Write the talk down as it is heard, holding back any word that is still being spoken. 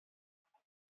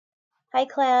Hi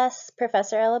class,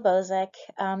 Professor Elabozek.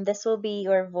 This will be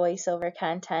your voiceover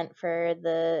content for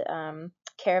the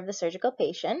care of the surgical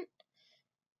patient.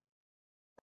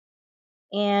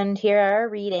 And here are our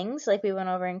readings, like we went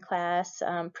over in class,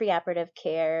 preoperative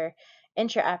care,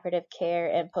 intraoperative care,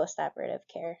 and postoperative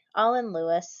care, all in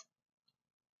Lewis.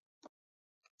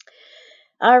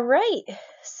 All right,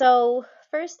 so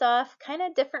first off, kind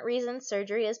of different reasons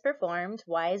surgery is performed.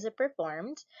 Why is it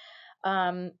performed?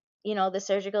 Um, the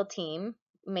surgical team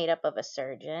made up of a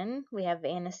surgeon. We have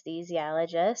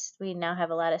anesthesiologists. We now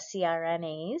have a lot of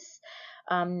CRNAs,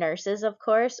 nurses, of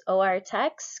course, OR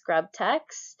techs, scrub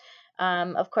techs,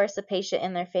 of course, the patient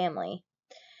and their family.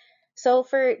 So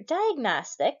for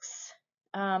diagnostics,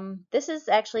 this is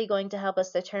actually going to help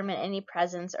us determine any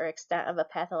presence or extent of a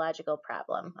pathological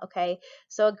problem, okay?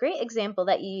 So a great example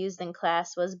that you used in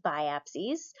class was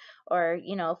biopsies, or,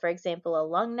 for example, a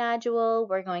lung nodule.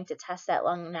 We're going to test that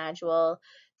lung nodule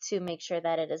to make sure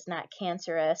that it is not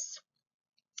cancerous.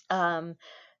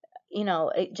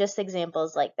 Just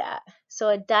examples like that. So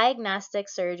a diagnostic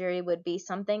surgery would be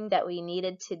something that we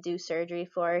needed to do surgery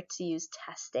for to use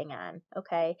testing on,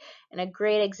 okay? And a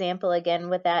great example again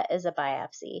with that is a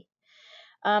biopsy.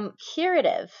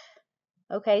 Curative,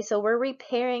 okay, so we're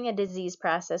repairing a disease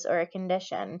process or a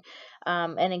condition.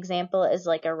 An example is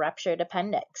like a ruptured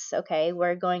appendix, okay?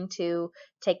 We're going to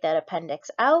take that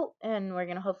appendix out and we're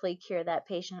going to hopefully cure that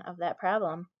patient of that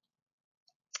problem.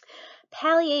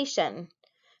 Palliation.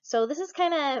 So this is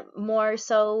kind of more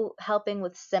so helping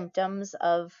with symptoms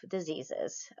of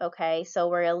diseases, okay? So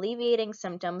we're alleviating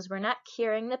symptoms. We're not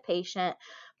curing the patient,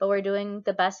 but we're doing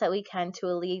the best that we can to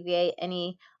alleviate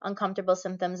any uncomfortable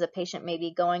symptoms the patient may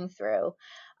be going through.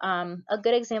 A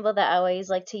good example that I always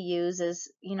like to use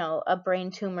is, a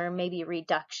brain tumor, maybe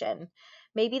reduction.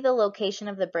 Maybe the location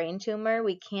of the brain tumor,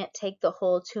 we can't take the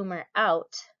whole tumor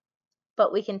out,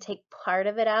 but we can take part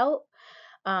of it out.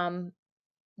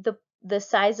 The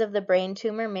size of the brain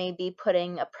tumor may be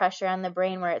putting a pressure on the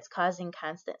brain where it's causing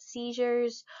constant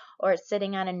seizures, or it's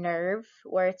sitting on a nerve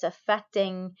where it's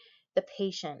affecting the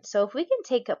patient. So if we can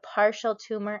take a partial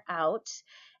tumor out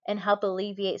and help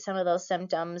alleviate some of those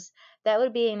symptoms, that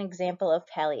would be an example of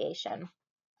palliation.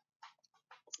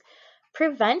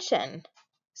 Prevention.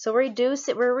 So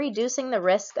we're reducing the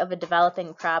risk of a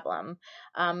developing problem.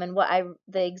 And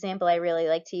the example I really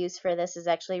like to use for this is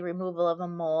actually removal of a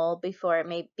mole before it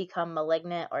may become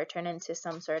malignant or turn into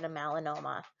some sort of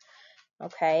melanoma.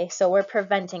 Okay, so we're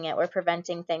preventing it. We're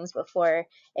preventing things before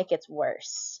it gets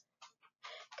worse.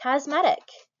 Cosmetic.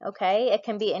 Okay, it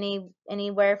can be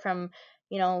anywhere from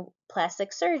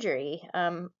plastic surgery,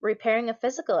 repairing a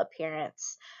physical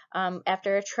appearance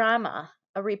after a trauma,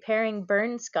 repairing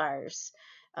burn scars,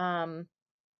 a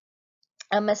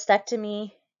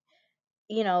mastectomy,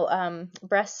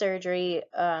 breast surgery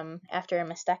after a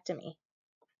mastectomy.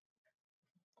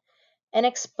 And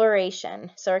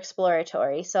exploration, so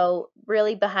exploratory. So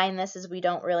really behind this is we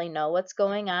don't really know what's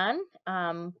going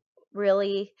on.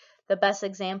 Really, the best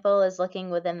example is looking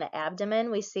within the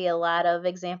abdomen. We see a lot of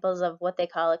examples of what they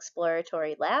call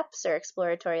exploratory laps or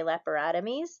exploratory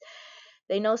laparotomies.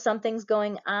 They know something's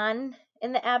going on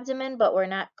in the abdomen, but we're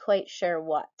not quite sure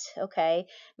what, okay?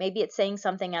 Maybe it's saying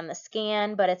something on the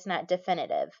scan, but it's not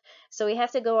definitive. So we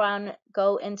have to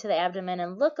go into the abdomen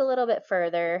and look a little bit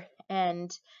further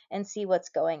and see what's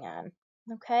going on,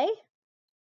 okay?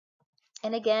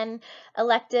 And again,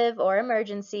 elective or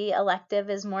emergency. Elective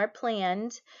is more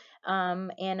planned,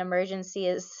 and emergency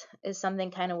is something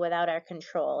kind of without our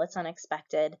control. It's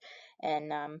unexpected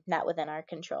and not within our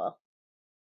control.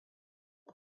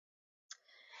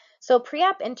 So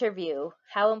pre-op interview,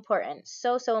 how important?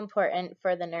 So important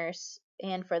for the nurse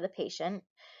and for the patient.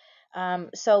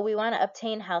 So we want to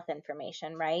obtain health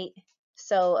information, right?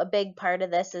 So a big part of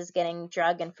this is getting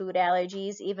drug and food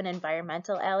allergies, even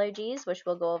environmental allergies, which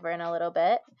we'll go over in a little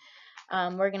bit.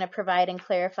 We're going to provide and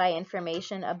clarify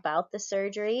information about the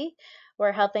surgery.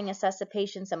 We're helping assess the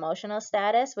patient's emotional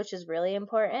status, which is really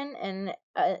important, and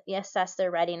assess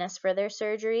their readiness for their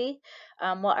surgery.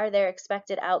 What are their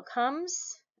expected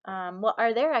outcomes? What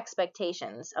are their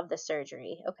expectations of the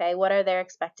surgery? Okay, what are their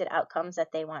expected outcomes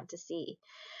that they want to see?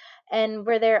 And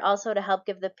we're there also to help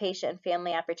give the patient and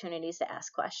family opportunities to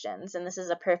ask questions. And this is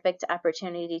a perfect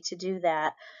opportunity to do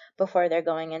that before they're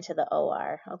going into the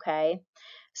OR, okay?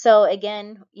 So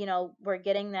again, we're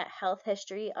getting that health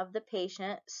history of the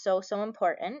patient, so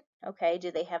important, okay? Do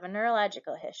they have a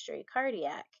neurological history,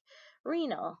 cardiac,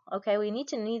 renal, okay? We need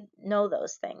to know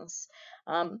those things.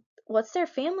 What's their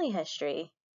family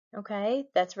history, okay?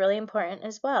 That's really important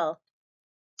as well.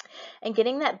 And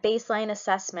getting that baseline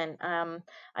assessment.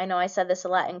 I know I said this a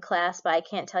lot in class, but I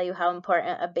can't tell you how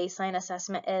important a baseline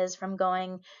assessment is from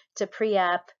going to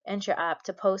pre-op, intra-op,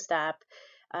 to post-op,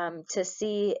 to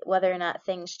see whether or not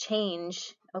things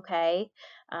change, okay?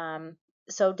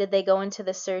 So did they go into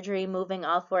the surgery moving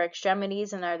all 4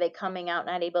 extremities, and are they coming out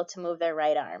not able to move their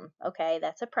right arm? Okay,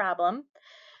 that's a problem.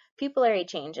 Pupillary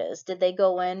changes. Did they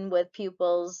go in with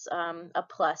pupils a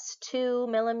 +2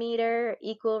 millimeter,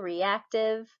 equal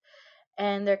reactive,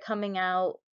 and they're coming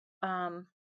out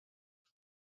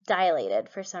dilated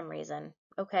for some reason?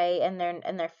 Okay, and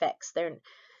they're fixed.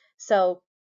 So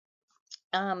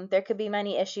there could be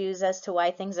many issues as to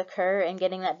why things occur, and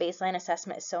getting that baseline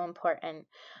assessment is so important.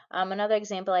 Another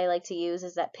example I like to use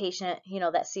is that patient,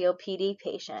 that COPD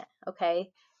patient, okay?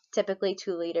 Typically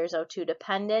 2 liters O2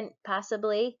 dependent,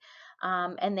 possibly,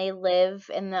 and they live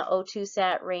in the O2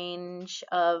 sat range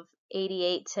of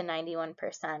 88 to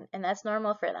 91%, and that's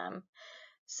normal for them.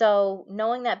 So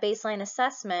knowing that baseline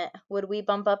assessment, would we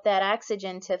bump up that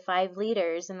oxygen to 5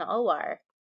 liters in the OR?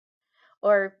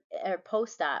 Or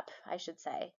post-op, I should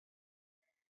say.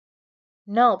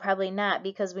 No, probably not,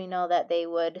 because we know that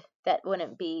that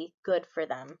wouldn't be good for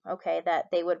them, okay? That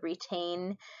they would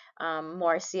retain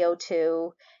more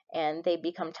CO2 and they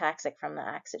become toxic from the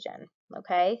oxygen,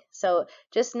 okay? So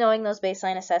just knowing those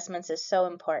baseline assessments is so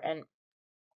important.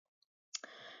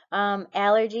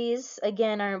 Allergies,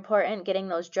 again, are important. Getting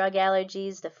those drug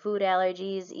allergies, the food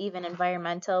allergies, even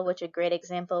environmental, which a great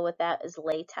example with that is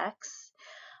latex.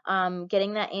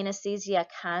 Getting that anesthesia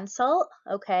consult,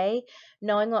 okay?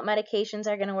 Knowing what medications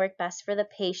are going to work best for the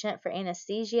patient for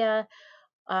anesthesia.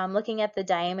 Looking at the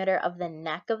diameter of the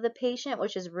neck of the patient,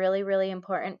 which is really, really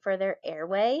important for their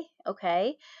airway,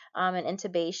 okay? And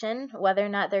intubation, whether or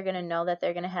not they're going to know that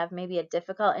they're going to have maybe a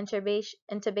difficult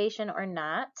intubation or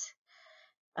not.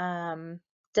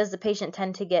 Does the patient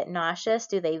tend to get nauseous?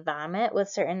 Do they vomit with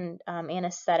certain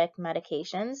anesthetic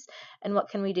medications? And what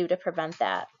can we do to prevent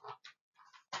that?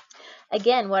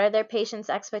 Again, what are their patients'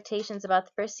 expectations about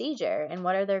the procedure, and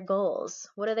what are their goals?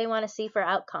 What do they want to see for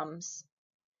outcomes?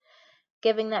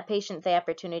 Giving that patient the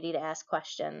opportunity to ask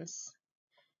questions.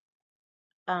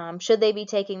 Should they be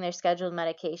taking their scheduled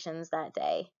medications that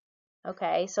day?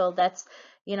 Okay, so that's,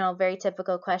 very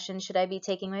typical question. Should I be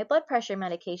taking my blood pressure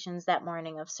medications that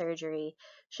morning of surgery?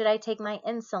 Should I take my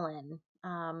insulin?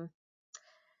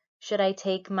 Should I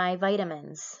take my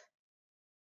vitamins?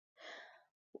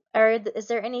 Is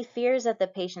there any fears that the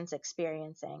patient's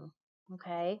experiencing?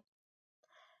 Okay.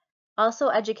 Also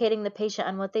educating the patient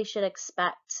on what they should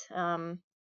expect,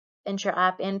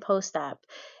 intra-op and post-op.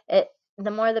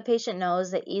 The more the patient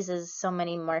knows, it eases so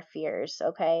many more fears,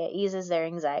 okay? It eases their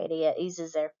anxiety, it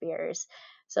eases their fears.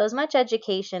 So as much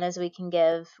education as we can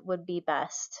give would be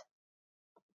best.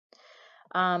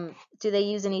 Do they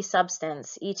use any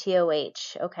substance,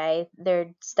 ETOH, okay?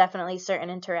 There's definitely certain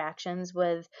interactions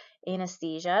with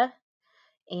anesthesia,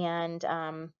 and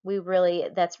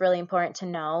that's really important to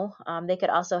know. They could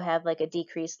also have like a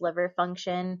decreased liver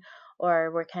function,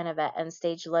 or we're kind of at end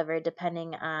stage liver,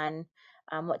 depending on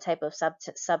what type of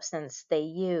substance they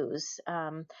use.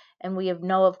 And we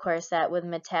know, of course, that with the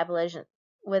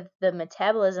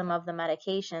metabolism of the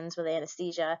medications with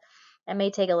anesthesia, it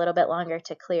may take a little bit longer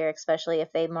to clear, especially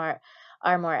if they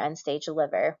are more end stage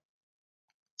liver.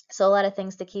 So a lot of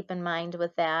things to keep in mind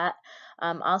with that.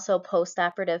 Also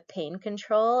post-operative pain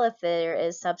control. If there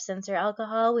is substance or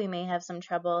alcohol, we may have a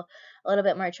little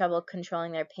bit more trouble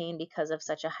controlling their pain because of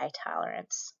such a high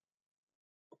tolerance.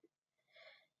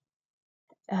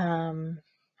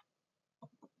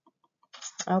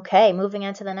 Okay, moving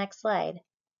on to the next slide.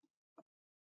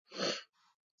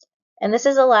 And this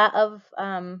is a lot of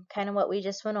kind of what we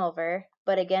just went over,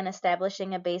 but again,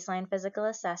 establishing a baseline physical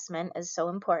assessment is so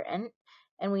important.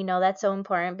 And we know that's so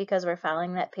important because we're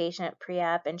following that patient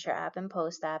pre-op, intra-op, and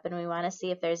post-op, and we want to see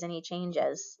if there's any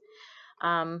changes.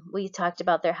 We talked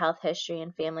about their health history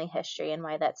and family history and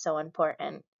why that's so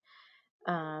important.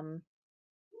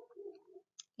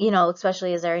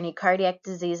 Especially is there any cardiac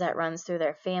disease that runs through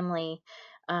their family?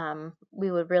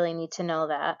 We would really need to know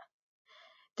that.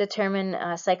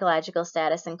 Determine psychological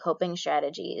status and coping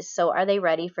strategies. So are they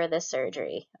ready for this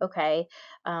surgery? Okay.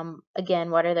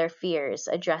 Again, what are their fears?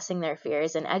 Addressing their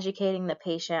fears and educating the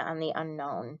patient on the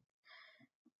unknown.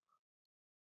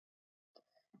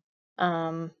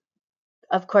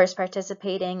 Of course,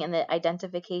 participating in the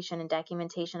identification and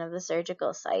documentation of the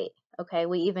surgical site. Okay,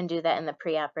 we even do that in the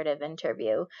preoperative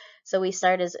interview. So we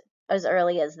start as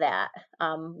early as that,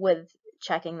 with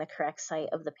checking the correct site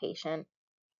of the patient.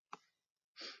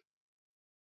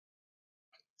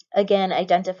 Again,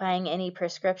 identifying any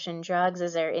prescription drugs.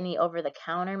 Is there any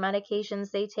over-the-counter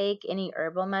medications they take, any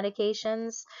herbal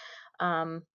medications?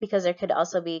 Because there could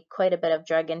also be quite a bit of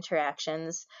drug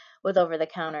interactions with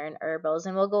over-the-counter and herbals,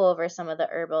 and we'll go over some of the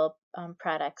herbal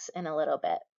products in a little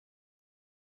bit.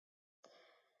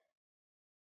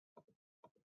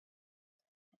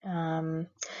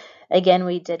 Again,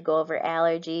 we did go over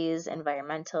allergies,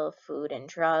 environmental, food, and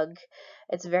drug.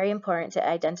 It's very important to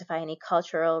identify any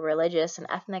cultural, religious, and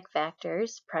ethnic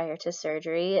factors prior to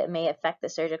surgery. It may affect the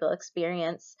surgical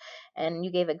experience. And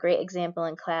you gave a great example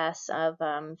in class of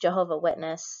Jehovah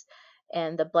Witness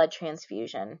and the blood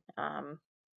transfusion.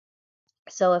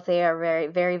 So if they are very,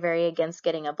 very, very against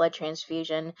getting a blood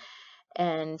transfusion,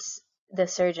 and the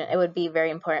surgeon, it would be very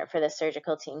important for the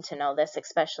surgical team to know this,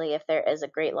 especially if there is a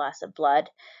great loss of blood.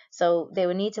 So they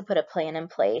would need to put a plan in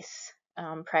place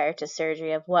prior to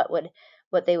surgery of what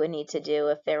they would need to do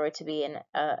if there were to be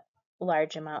a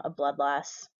large amount of blood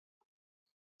loss.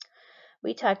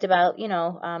 We talked about,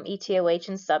 ETOH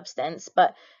and substance,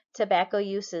 but tobacco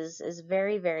use is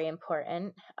very, very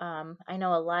important. I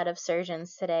know a lot of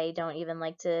surgeons today don't even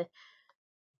like to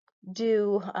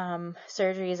do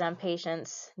surgeries on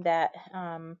patients that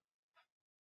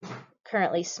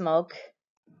currently smoke,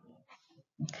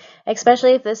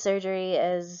 especially if the surgery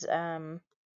is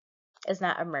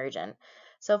not emergent.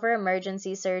 So for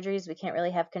emergency surgeries, we can't really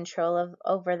have control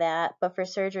over that, but for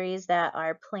surgeries that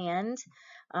are planned,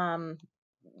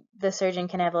 the surgeon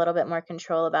can have a little bit more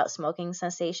control about smoking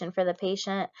cessation for the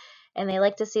patient, and they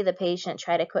like to see the patient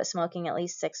try to quit smoking at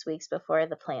least 6 weeks before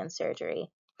the planned surgery.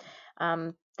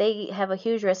 They have a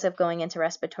huge risk of going into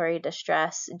respiratory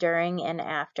distress during and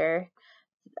after,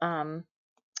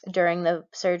 during the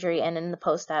surgery and in the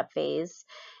post-op phase,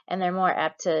 and they're more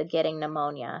apt to getting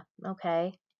pneumonia,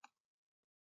 okay?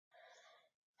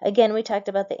 Again, we talked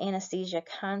about the anesthesia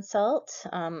consult.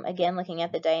 Again, looking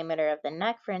at the diameter of the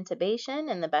neck for intubation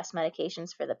and the best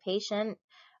medications for the patient.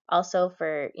 Also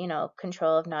for,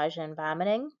 control of nausea and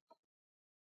vomiting.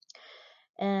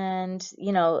 And,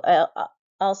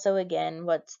 also again,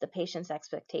 what's the patient's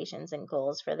expectations and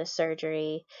goals for the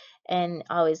surgery, and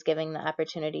always giving the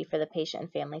opportunity for the patient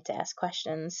and family to ask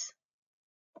questions.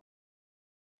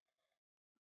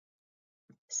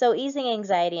 So easing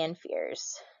anxiety and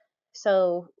fears.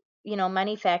 So,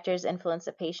 many factors influence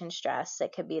the patient's stress.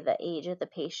 It could be the age of the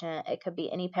patient. It could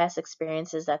be any past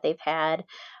experiences that they've had.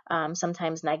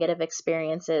 Sometimes negative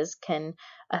experiences can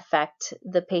affect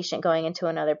the patient going into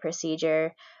another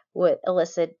procedure, would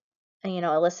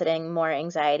eliciting more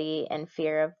anxiety and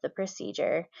fear of the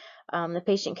procedure. The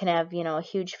patient can have, a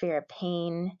huge fear of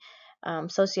pain.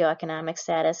 Socioeconomic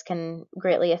status can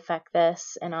greatly affect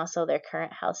this, and also their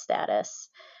current health status.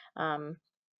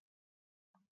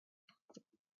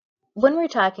 When we're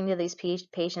talking to these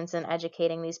patients and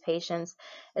educating these patients,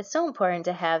 it's so important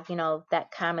to have,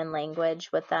 that common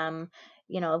language with them,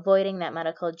 avoiding that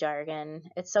medical jargon.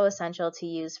 It's so essential to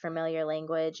use familiar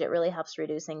language. It really helps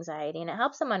reduce anxiety, and it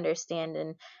helps them understand,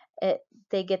 and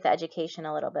they get the education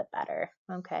a little bit better,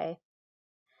 okay?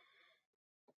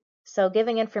 So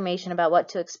giving information about what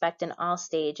to expect in all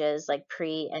stages, like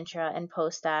pre, intra, and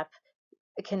post-op,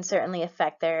 can certainly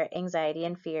affect their anxiety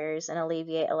and fears and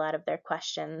alleviate a lot of their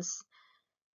questions.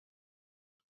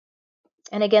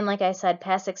 And again, like I said,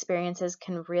 past experiences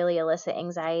can really elicit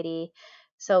anxiety.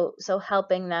 So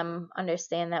helping them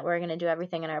understand that we're going to do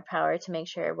everything in our power to make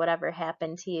sure whatever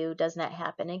happened to you does not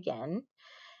happen again.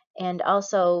 And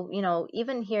also,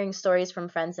 even hearing stories from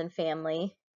friends and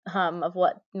family of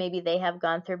what maybe they have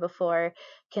gone through before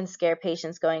can scare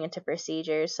patients going into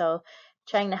procedures. So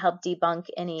trying to help debunk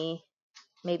any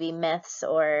maybe myths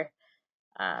or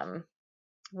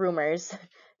rumors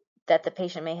that the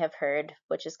patient may have heard,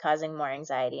 which is causing more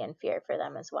anxiety and fear for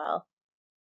them as well.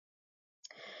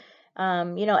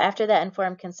 After that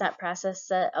informed consent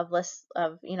process of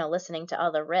listening to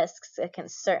all the risks, it can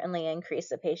certainly increase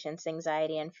the patient's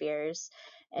anxiety and fears.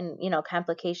 And,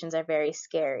 complications are very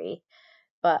scary.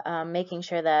 But making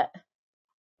sure that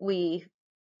we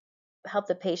help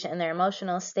the patient in their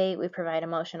emotional state, we provide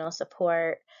emotional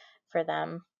support for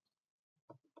them,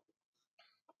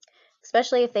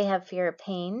 especially if they have fear of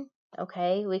pain.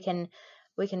 Okay, we can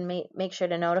make sure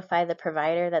to notify the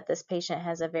provider that this patient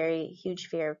has a very huge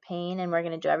fear of pain, and we're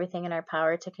going to do everything in our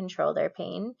power to control their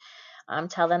pain.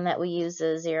 Tell them that we use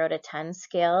a 0 to 10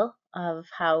 scale of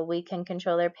how we can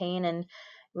control their pain, and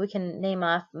we can name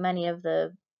off many of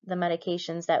the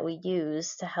medications that we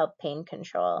use to help pain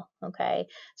control. Okay,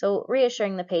 so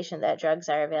reassuring the patient that drugs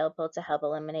are available to help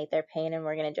eliminate their pain, and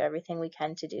we're going to do everything we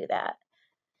can to do that.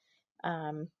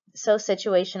 So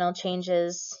situational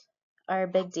changes are a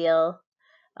big deal.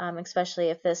 especially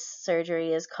if this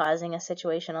surgery is causing a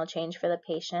situational change for the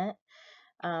patient.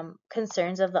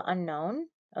 Concerns of the unknown,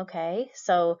 okay?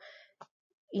 So,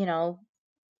 you know,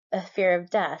 a fear of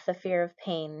death, a fear of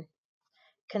pain,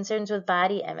 concerns with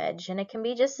body image, and it can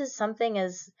be just as something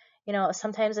as,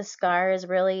 sometimes a scar is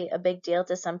really a big deal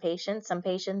to some patients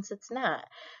it's not.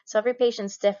 So every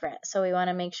patient's different. So we want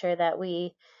to make sure that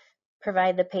we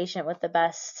provide the patient with the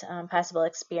best possible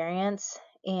experience.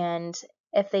 And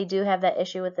if they do have that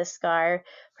issue with the scar,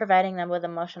 providing them with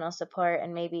emotional support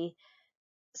and maybe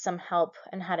some help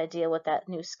in how to deal with that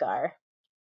new scar.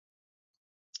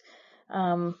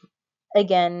 Um,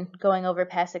 Again, going over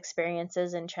past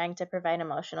experiences and trying to provide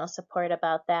emotional support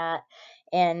about that,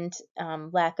 and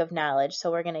lack of knowledge.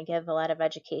 So we're going to give a lot of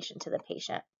education to the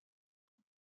patient.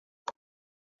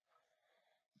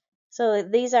 So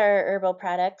these are herbal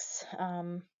products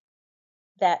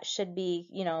that should be,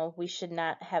 we should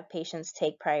not have patients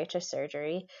take prior to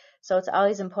surgery. So it's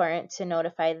always important to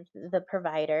notify the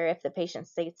provider if the patient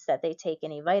states that they take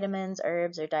any vitamins,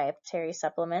 herbs, or dietary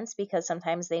supplements, because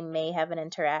sometimes they may have an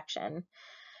interaction.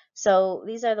 So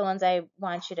these are the ones I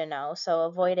want you to know. So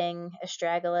avoiding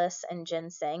astragalus and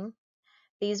ginseng.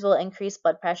 These will increase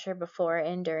blood pressure before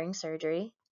and during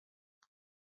surgery.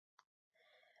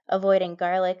 Avoiding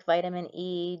garlic, vitamin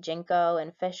E, ginkgo,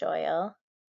 and fish oil.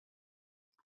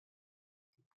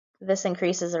 This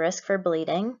increases the risk for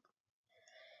bleeding.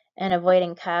 And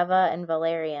avoiding kava and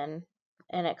valerian,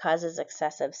 and it causes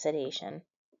excessive sedation.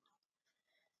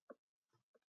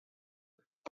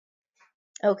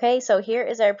 Okay, so here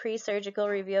is our pre-surgical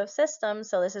review of systems.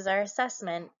 So this is our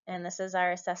assessment, and this is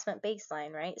our assessment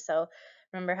baseline, right? So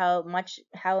remember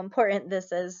how important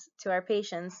this is to our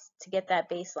patients to get that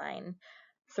baseline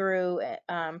through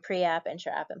pre-op,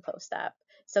 intra-op, and post-op.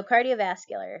 So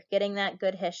cardiovascular, getting that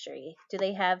good history. Do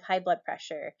they have high blood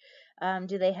pressure?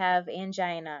 Do they have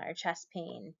angina or chest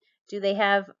pain? Do they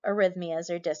have arrhythmias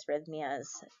or dysrhythmias?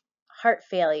 Heart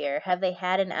failure, have they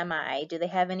had an MI? Do they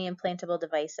have any implantable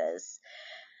devices?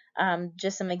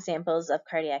 Just some examples of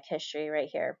cardiac history right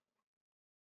here.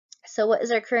 So what is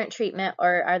their current treatment,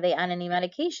 or are they on any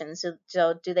medications?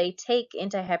 So do they take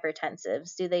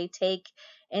antihypertensives? Do they take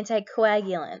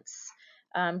anticoagulants?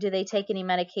 Do they take any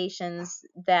medications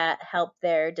that help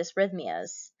their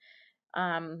dysrhythmias?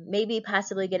 Maybe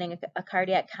possibly getting a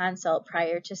cardiac consult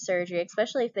prior to surgery,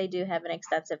 especially if they do have an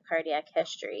extensive cardiac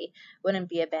history, wouldn't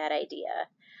be a bad idea.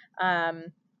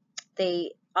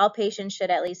 All patients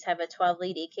should at least have a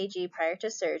 12-lead EKG prior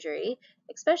to surgery,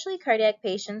 especially cardiac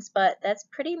patients, but that's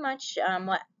pretty much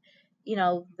what,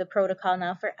 the protocol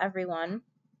now for everyone.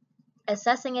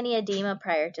 Assessing any edema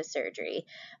prior to surgery.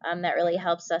 That really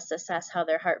helps us assess how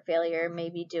their heart failure may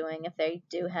be doing if they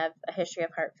do have a history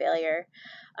of heart failure.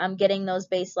 Getting those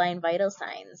baseline vital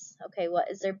signs. Okay, what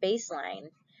is their baseline?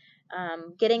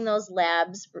 Getting those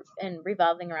labs and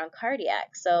revolving around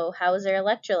cardiac. So how's their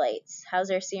electrolytes? How's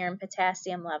their serum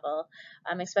potassium level?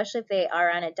 Especially if they are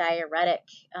on a diuretic.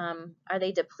 Are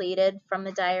they depleted from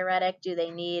the diuretic? Do they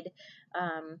need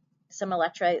some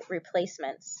electrolyte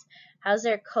replacements? How's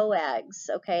their coags?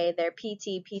 Okay, their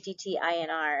PT, PTT,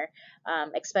 INR,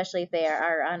 especially if they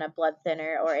are on a blood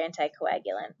thinner or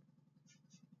anticoagulant.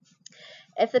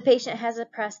 If the patient has a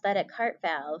prosthetic heart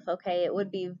valve, okay, it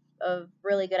would be a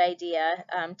really good idea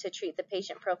to treat the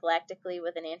patient prophylactically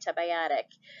with an antibiotic.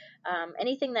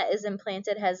 Anything that is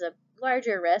implanted has a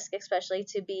larger risk, especially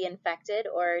to be infected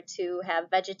or to have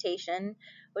vegetation,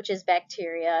 which is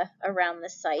bacteria, around the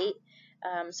site.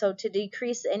 So to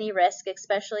decrease any risk,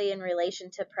 especially in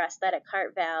relation to prosthetic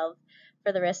heart valve,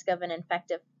 for the risk of an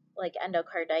infective like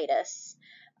endocarditis,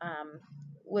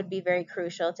 would be very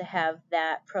crucial to have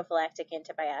that prophylactic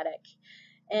antibiotic.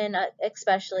 And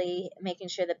especially making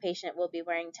sure the patient will be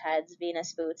wearing TEDS,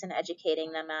 venous boots, and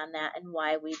educating them on that and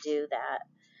why we do that.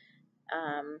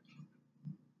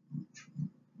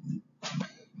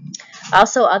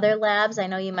 Also, other labs, I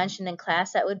know you mentioned in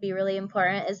class that would be really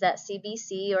important, is that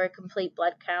CBC, or a complete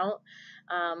blood count.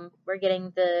 We're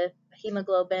getting the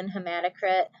hemoglobin,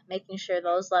 hematocrit, making sure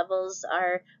those levels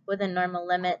are within normal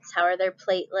limits. How are their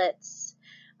platelets?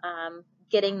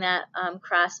 Getting that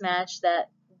cross match, that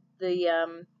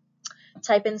the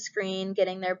type and screen,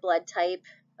 getting their blood type,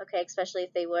 okay, especially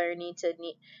if they were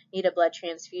need a blood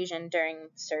transfusion during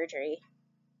surgery.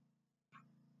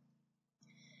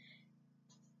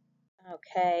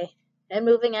 Okay, and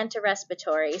moving on to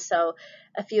respiratory. So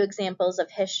a few examples of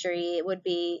history would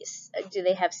be, do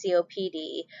they have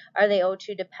COPD? Are they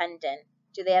O2 dependent?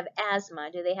 Do they have asthma?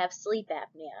 Do they have sleep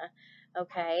apnea?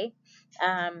 Okay.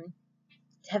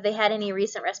 Have they had any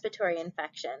recent respiratory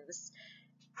infections?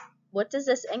 what does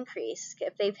this increase?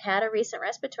 If they've had a recent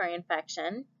respiratory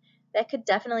infection, that could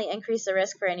definitely increase the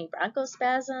risk for any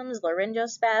bronchospasms,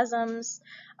 laryngospasms,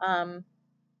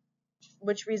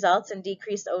 which results in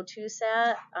decreased O2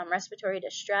 sat, respiratory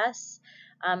distress,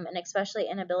 and especially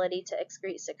inability to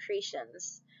excrete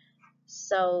secretions.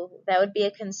 So that would be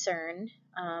a concern.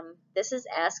 This is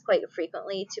asked quite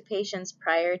frequently to patients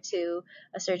prior to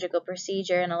a surgical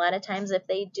procedure, and a lot of times if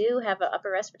they do have an upper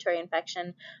respiratory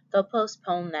infection, they'll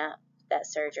postpone that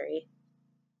surgery.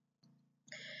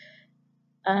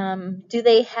 Do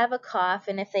they have a cough?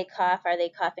 And if they cough, are they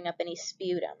coughing up any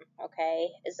sputum? Okay,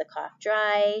 is the cough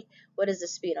dry? What does the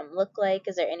sputum look like?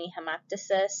 Is there any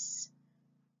hemoptysis?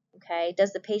 Okay,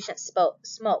 does the patient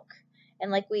smoke? And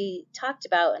like we talked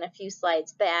about in a few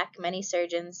slides back, many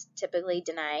surgeons typically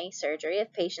deny surgery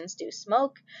if patients do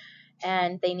smoke,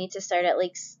 and they need to start at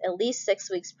least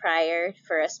 6 weeks prior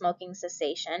for a smoking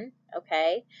cessation,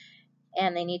 okay?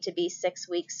 And they need to be 6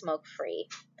 weeks smoke-free.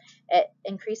 It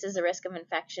increases the risk of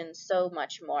infection so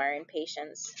much more in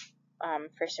patients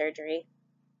for surgery.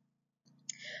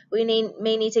 We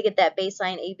may need to get that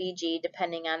baseline ABG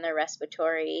depending on their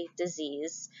respiratory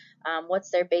disease.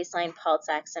 What's their baseline pulse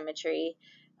oximetry?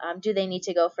 Do they need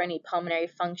to go for any pulmonary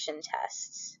function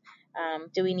tests?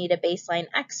 Do we need a baseline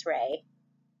x-ray?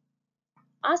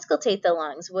 Auscultate the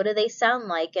lungs. What do they sound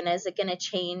like, and is it going to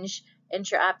change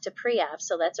intra-op to pre-op?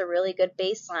 So that's a really good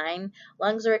baseline.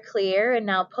 Lungs are clear, and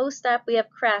now post-op we have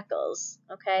crackles,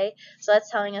 okay? So that's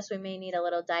telling us we may need a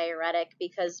little diuretic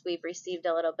because we've received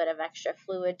a little bit of extra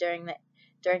fluid during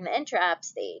the intra-op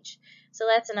stage. So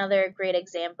that's another great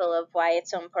example of why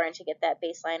it's so important to get that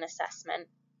baseline assessment.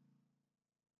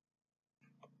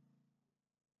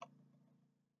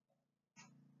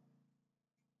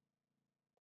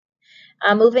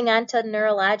 Moving on to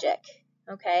neurologic.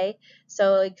 Okay,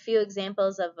 so a few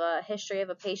examples of a history of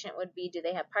a patient would be, do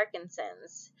they have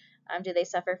Parkinson's? Do they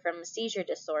suffer from a seizure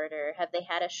disorder? Have they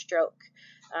had a stroke?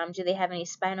 Do they have any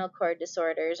spinal cord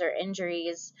disorders or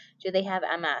injuries? Do they have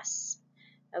MS?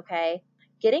 Okay,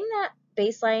 getting that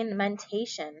baseline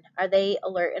mentation. Are they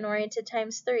alert and oriented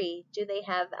 ×3? Do they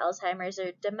have Alzheimer's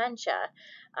or dementia?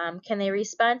 Can they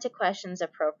respond to questions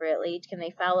appropriately? Can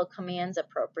they follow commands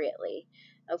appropriately?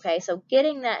 Okay, so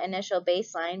getting that initial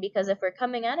baseline, because if we're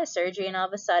coming out of surgery and all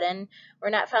of a sudden we're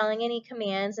not following any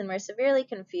commands and we're severely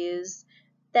confused,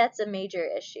 that's a major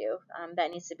issue that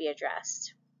needs to be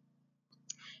addressed.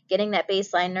 Getting that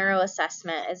baseline neuro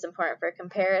assessment is important for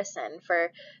comparison.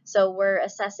 So we're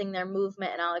assessing their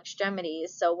movement in all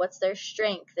extremities. So what's their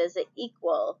strength? Is it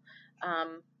equal?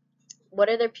 What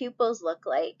do their pupils look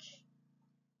like?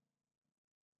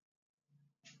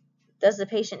 Does the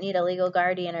patient need a legal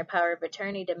guardian or power of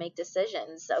attorney to make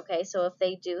decisions? Okay, so if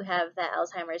they do have that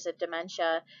Alzheimer's or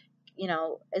dementia, you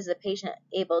know, is the patient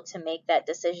able to make that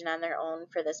decision on their own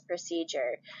for this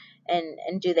procedure?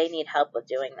 And do they need help with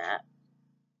doing that?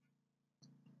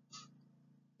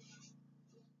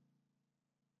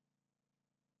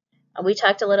 We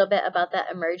talked a little bit about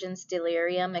that emergence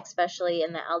delirium, especially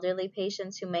in the elderly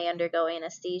patients who may undergo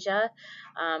anesthesia.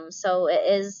 So it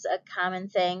is a common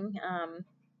thing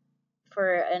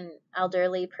for an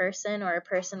elderly person or a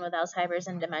person with Alzheimer's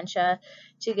and dementia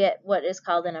to get what is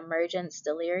called an emergence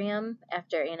delirium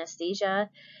after anesthesia,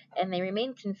 and they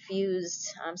remain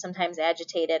confused, sometimes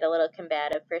agitated, a little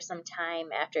combative for some time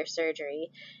after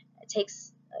surgery. It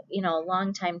takes, you know, a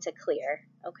long time to clear.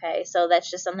 Okay, so that's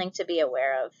just something to be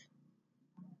aware of.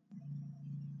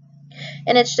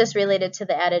 And it's just related to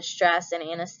the added stress and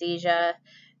anesthesia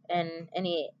and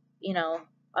any, you know,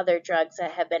 other drugs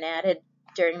that have been added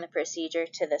during the procedure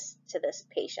to this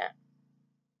patient.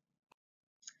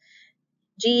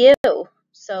 GU.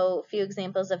 So a few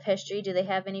examples of history. Do they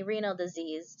have any renal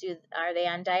disease? Are they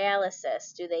on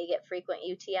dialysis? Do they get frequent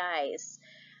UTIs?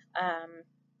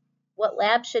 What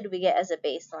lab should we get as a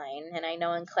baseline? And I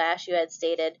know in class you had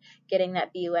stated getting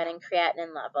that BUN and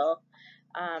creatinine level.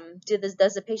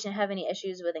 Does the patient have any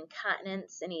issues with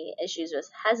incontinence, any issues with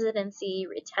hesitancy,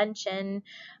 retention?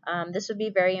 This would be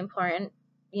very important,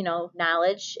 you know,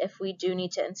 knowledge if we do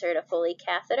need to insert a Foley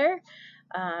catheter.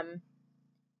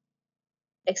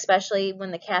 Especially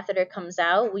when the catheter comes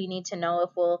out, we need to know if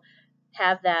we'll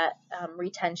have that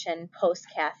retention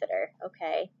post-catheter,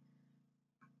 okay?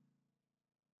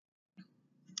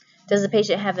 Does the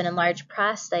patient have an enlarged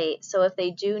prostate? So if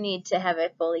they do need to have a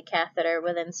Foley catheter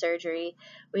within surgery,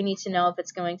 we need to know if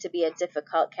it's going to be a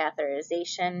difficult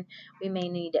catheterization. We may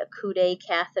need a Coude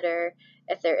catheter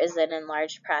if there is an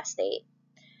enlarged prostate.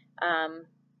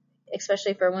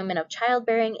 Especially for women of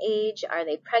childbearing age, are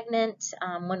they pregnant?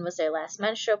 When was their last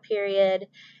menstrual period?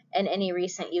 And any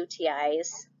recent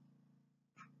UTIs.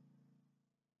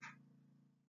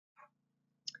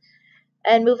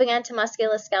 And moving on to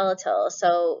musculoskeletal,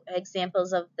 so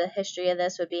examples of the history of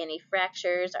this would be any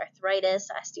fractures, arthritis,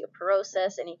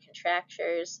 osteoporosis, any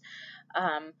contractures.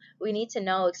 We need to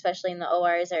know, especially in the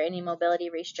ORs, are any mobility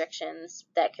restrictions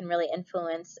that can really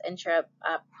influence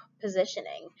intra-op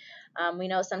positioning. We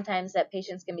know sometimes that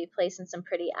patients can be placed in some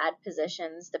pretty odd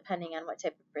positions depending on what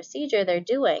type of procedure they're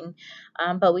doing,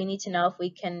 but we need to know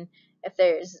if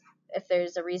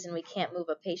there's a reason we can't move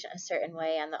a patient a certain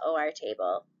way on the OR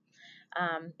table.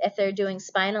 If they're doing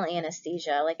spinal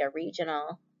anesthesia, like a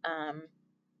regional,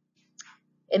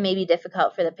 it may be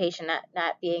difficult for the patient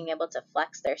not being able to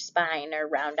flex their spine or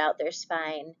round out their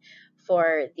spine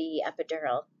for the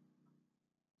epidural.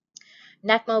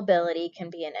 Neck mobility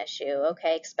can be an issue,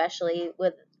 okay, especially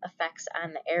with effects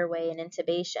on the airway and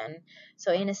intubation.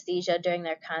 So anesthesia during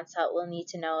their consult will need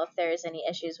to know if there's any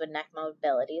issues with neck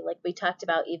mobility. Like we talked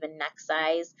about, even neck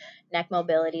size, neck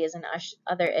mobility is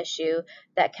another issue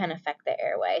that can affect the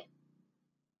airway.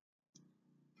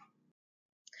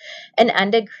 And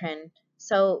endocrine.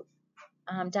 So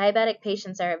diabetic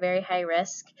patients are at very high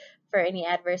risk for any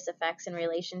adverse effects in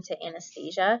relation to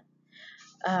anesthesia.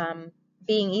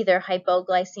 Being either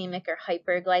hypoglycemic or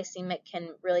hyperglycemic can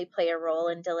really play a role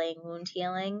in delaying wound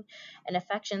healing, and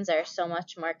infections are so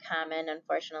much more common,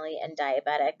 unfortunately, in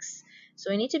diabetics. So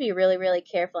we need to be really, really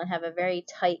careful and have a very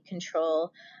tight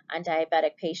control on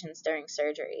diabetic patients during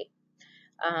surgery.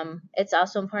 It's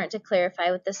also important to clarify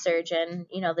with the surgeon,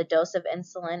 the dose of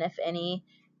insulin, if any,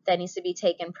 that needs to be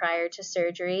taken prior to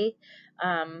surgery.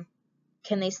 Can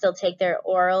they still take their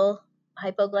oral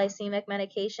hypoglycemic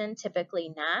medication?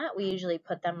 Typically not. We usually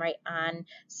put them right on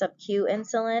sub-Q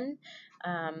insulin.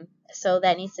 So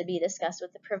that needs to be discussed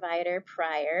with the provider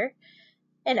prior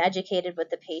and educated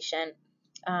with the patient.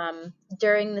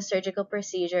 During the surgical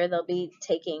procedure, they'll be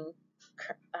taking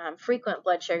frequent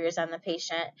blood sugars on the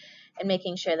patient and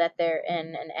making sure that they're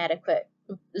in an adequate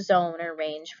zone or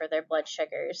range for their blood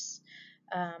sugars.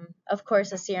 Of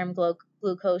course, a serum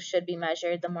glucose should be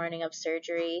measured the morning of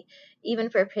surgery, even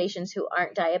for patients who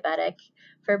aren't diabetic.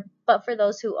 But for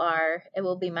those who are, it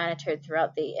will be monitored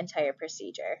throughout the entire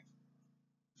procedure.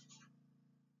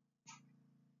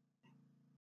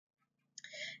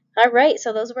 All right,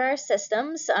 so those were our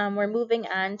systems. We're moving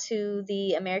on to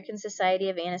the American Society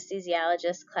of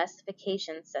Anesthesiologists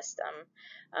classification system.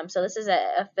 So this is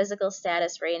a physical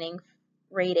status rating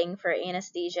for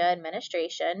anesthesia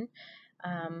administration.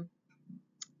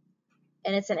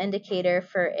 And it's an indicator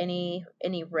for any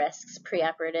risks,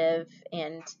 preoperative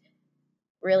and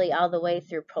really all the way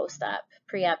through post-op,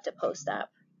 pre-op to post-op.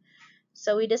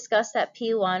 So we discussed that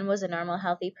P1 was a normal,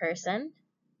 healthy person.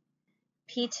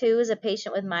 P2 is a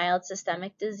patient with mild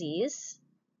systemic disease.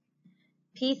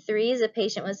 P3 is a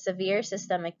patient with severe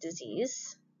systemic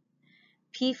disease.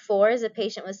 P4 is a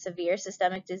patient with severe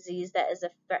systemic disease that is a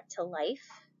threat to life.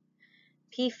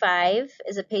 P5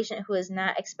 is a patient who is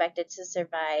not expected to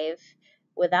survive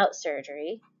without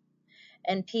surgery.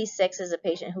 And P6 is a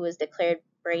patient who is declared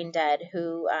brain dead,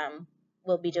 who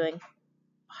will be doing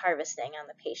harvesting on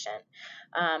the patient.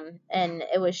 And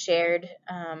it was shared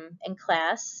in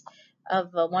class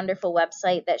of a wonderful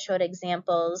website that showed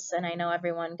examples, and I know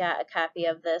everyone got a copy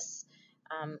of this,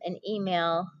 an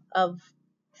email of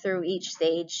through each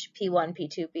stage, P1,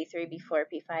 P2, P3, P4,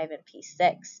 P5, and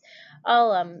P6,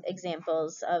 all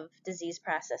examples of disease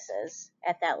processes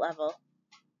at that level.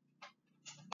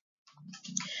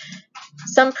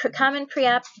 Some common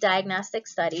pre-op diagnostic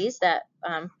studies that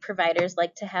providers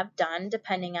like to have done,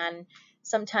 depending on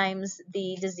sometimes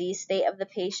the disease state of the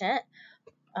patient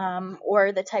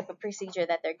or the type of procedure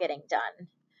that they're getting done.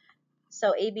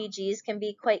 So ABGs can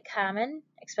be quite common,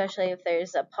 especially if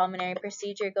there's a pulmonary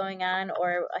procedure going on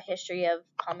or a history of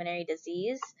pulmonary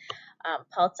disease.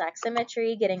 Pulse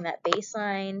oximetry, getting that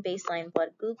baseline blood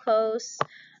glucose,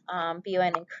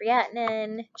 BUN and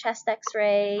creatinine, chest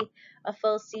x-ray, a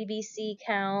full CBC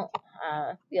count.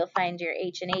 You'll find your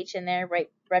H&H in there, right?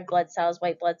 Red blood cells,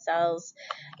 white blood cells.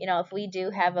 If we do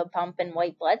have a bump in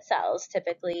white blood cells,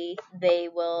 typically they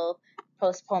will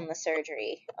postpone the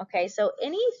surgery. Okay, so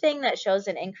anything that shows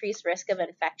an increased risk of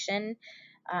infection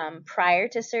prior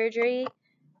to surgery,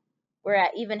 we're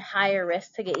at even higher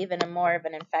risk to get even more of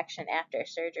an infection after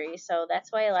surgery. So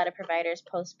that's why a lot of providers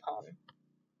postpone.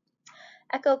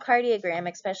 Echocardiogram,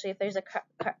 especially if there's a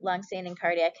long-standing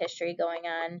cardiac history going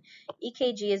on.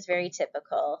 EKG is very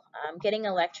typical. Getting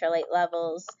electrolyte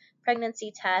levels,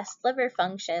 pregnancy tests, liver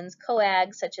functions,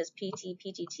 coags such as PT,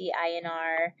 PTT,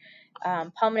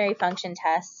 INR, pulmonary function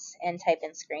tests, and type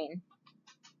and screen.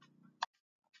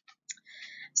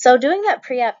 So doing that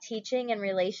pre-op teaching in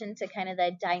relation to kind of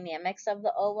the dynamics of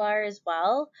the OR as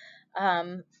well,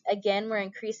 Again, we're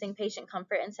increasing patient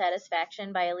comfort and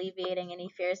satisfaction by alleviating any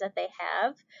fears that they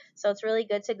have. So it's really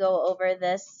good to go over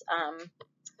this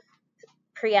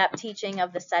pre-op teaching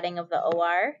of the setting of the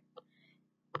OR.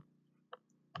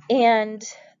 And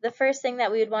the first thing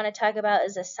that we would want to talk about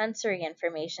is the sensory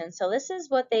information. So this is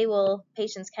what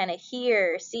patients kind of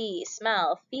hear, see,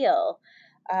 smell, feel.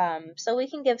 So we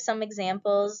can give some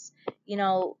examples.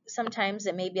 Sometimes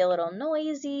it may be a little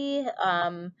noisy.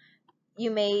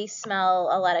 You may smell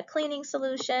a lot of cleaning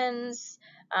solutions.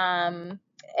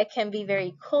 It can be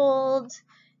very cold.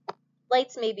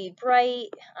 Lights may be bright.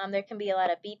 There can be a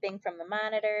lot of beeping from the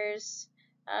monitors.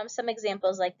 Some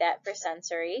examples like that for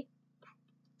sensory.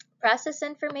 Process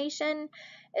information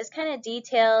is kind of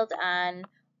detailed on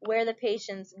where the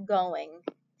patient's going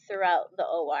throughout the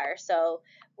OR. So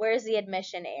where's the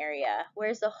admission area?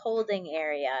 Where's the holding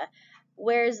area?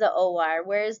 Where's the OR?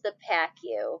 Where's the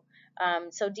PACU?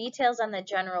 So details on the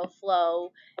general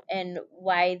flow and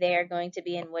why they are going to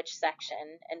be in which section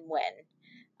and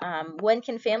when. When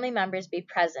can family members be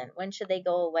present? When should they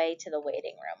go away to the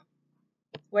waiting room?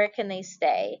 Where can they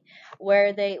stay? Where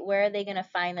are they going to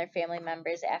find their family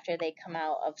members after they come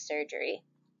out of surgery?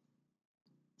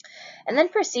 And then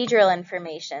procedural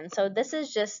information. So this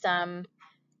is just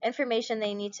information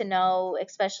they need to know,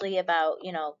 especially about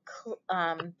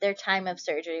their time of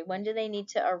surgery. When do they need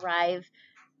to arrive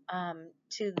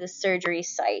to the surgery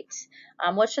site?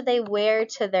 What should they wear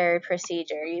to their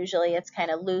procedure? Usually it's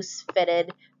kind of loose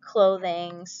fitted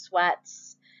clothing,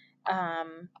 sweats.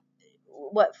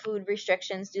 What food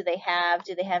restrictions do they have?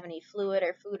 Do they have any fluid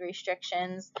or food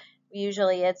restrictions?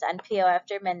 Usually it's NPO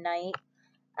after midnight.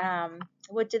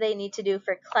 What do they need to do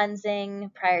for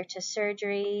cleansing prior to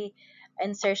surgery?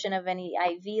 Insertion of any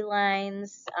IV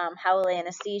lines? How will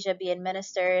anesthesia be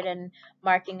administered? And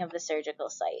marking of the surgical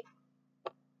site.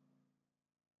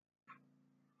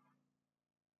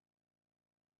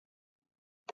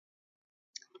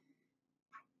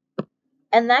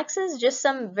 And next is just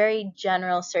some very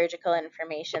general surgical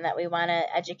information that we want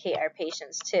to educate our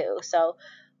patients too. So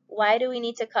why do we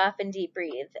need to cough and deep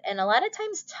breathe? And a lot of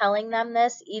times telling them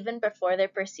this even before their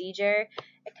procedure,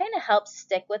 it kind of helps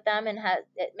stick with them and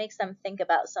it makes them think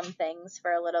about some things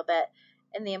for a little bit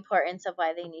and the importance of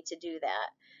why they need to do that.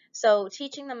 So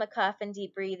teaching them to cough and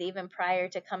deep breathe even prior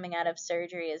to coming out of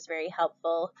surgery is very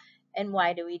helpful. And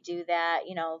why do we do that?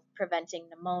 Preventing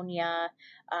pneumonia,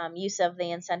 use of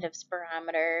the incentive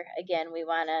spirometer. Again, we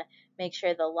want to make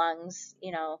sure the lungs,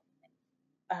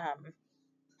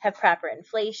 have proper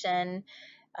inflation,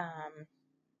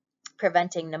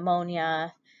 preventing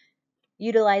pneumonia,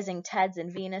 utilizing TEDs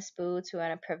and venous boots. We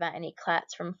want to prevent any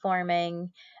clots from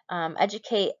forming,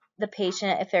 educate the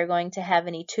patient if they're going to have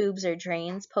any tubes or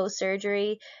drains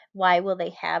post-surgery. Why will they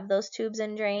have those tubes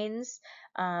and drains,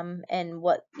 and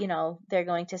what they're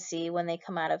going to see when they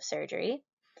come out of surgery.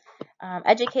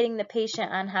 Educating the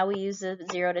patient on how we use the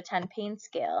 0 to 10 pain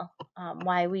scale,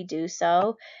 why we do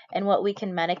so, and what we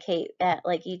can medicate at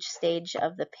each stage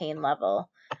of the pain level,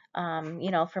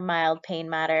 for mild pain,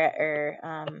 moderate,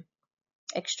 or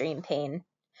extreme pain.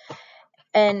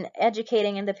 And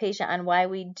educating the patient on why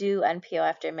we do NPO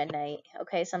after midnight.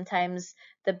 Okay, sometimes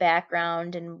the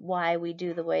background and why we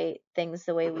do things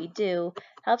the way we do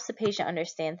helps the patient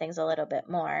understand things a little bit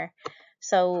more.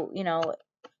 So,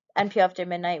 NPO after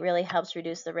midnight really helps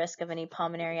reduce the risk of any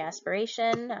pulmonary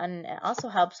aspiration, and it also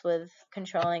helps with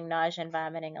controlling nausea and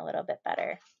vomiting a little bit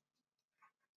better.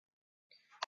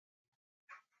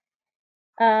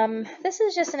 This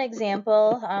is just an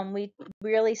example. We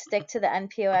really stick to the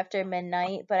NPO after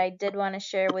midnight, but I did want to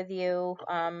share with you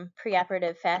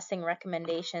preoperative fasting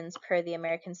recommendations per the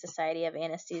American Society of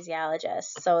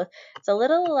Anesthesiologists. So it's a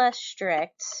little less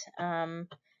strict,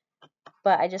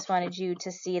 but I just wanted you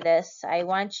to see this. I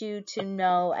want you to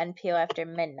know NPO after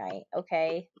midnight,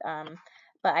 okay?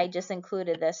 But I just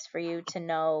included this for you to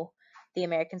know the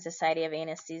American Society of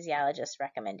Anesthesiologists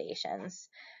recommendations.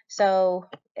 So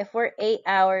if we're 8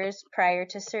 hours prior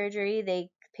to surgery, the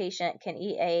patient can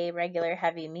eat a regular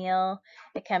heavy meal.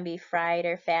 It can be fried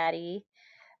or fatty.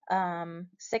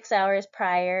 6 hours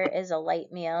prior is a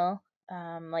light meal,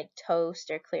 like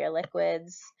toast or clear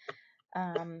liquids.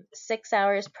 6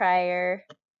 hours prior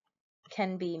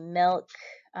can be milk,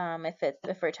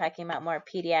 if we're talking about more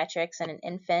pediatrics, and an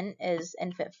infant is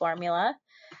infant formula.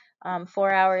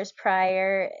 4 hours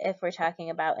prior, if we're talking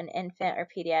about an infant or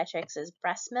pediatrics, is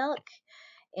breast milk.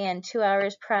 And 2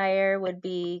 hours prior would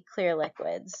be clear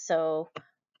liquids. So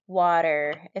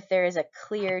water. If there is a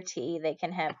clear tea, they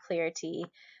can have clear tea.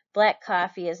 Black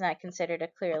coffee is not considered a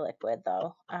clear liquid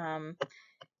though.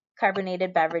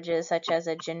 Carbonated beverages such as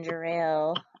a ginger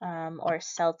ale or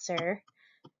seltzer.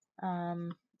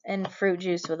 and fruit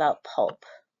juice without pulp.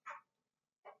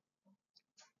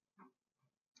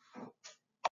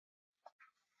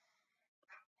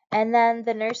 And then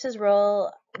the nurse's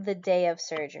role the day of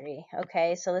surgery.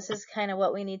 Okay, so this is kind of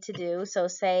what we need to do. So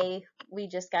say we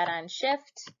just got on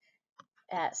shift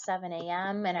at 7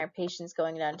 a.m. and our patient's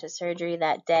going down to surgery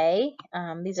that day.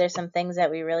 These are some things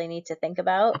that we really need to think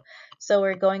about. So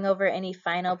we're going over any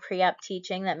final pre-op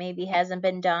teaching that maybe hasn't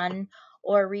been done,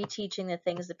 or reteaching the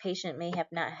things the patient may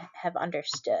have not have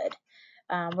understood.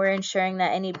 We're ensuring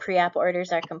that any pre-op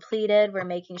orders are completed. We're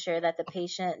making sure that the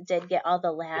patient did get all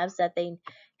the labs that they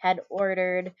had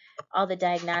ordered. All the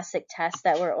diagnostic tests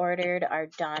that were ordered are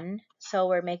done. So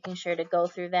we're making sure to go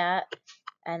through that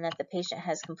and that the patient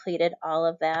has completed all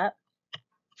of that.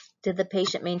 Did the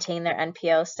patient maintain their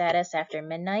NPO status after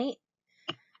midnight?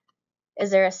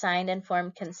 Is there a signed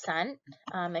informed consent,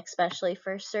 especially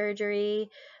for surgery?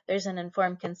 There's an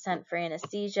informed consent for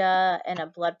anesthesia, and a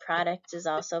blood product is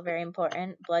also very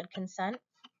important, blood consent.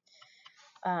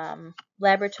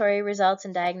 Laboratory results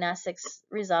and diagnostics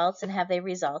results, and have they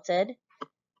resulted?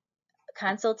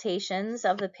 Consultations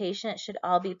of the patient should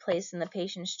all be placed in the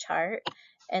patient's chart,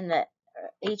 and the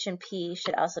H&P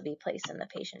should also be placed in the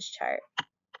patient's chart.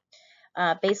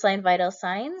 Baseline vital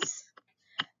signs.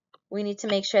 We need to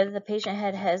make sure that the patient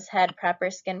has had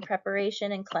proper skin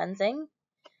preparation and cleansing.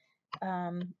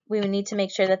 We need to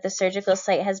make sure that the surgical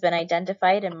site has been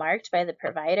identified and marked by the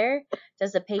provider.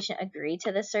 Does the patient agree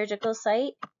to the surgical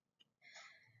site?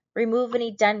 Remove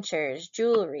any dentures,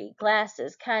 jewelry,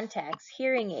 glasses, contacts,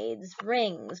 hearing aids,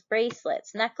 rings,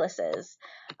 bracelets, necklaces.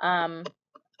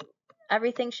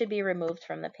 Everything should be removed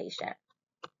from the patient.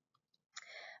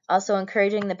 Also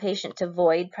encouraging the patient to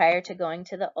void prior to going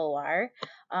to the OR.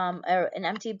 An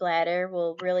empty bladder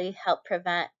will really help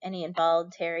prevent any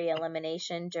involuntary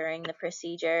elimination during the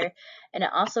procedure, and it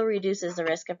also reduces the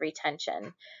risk of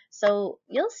retention. So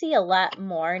you'll see a lot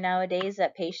more nowadays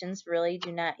that patients really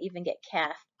do not even get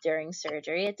CAF during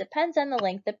surgery. It depends on the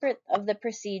length of the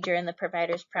procedure and the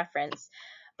provider's preference.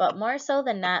 But more so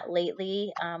than not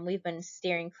lately, we've been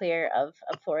steering clear of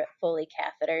Foley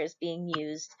catheters being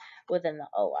used within the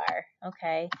OR,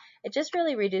 okay? It just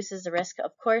really reduces the risk,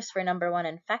 of course, for number one,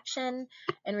 infection,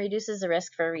 and reduces the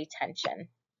risk for retention.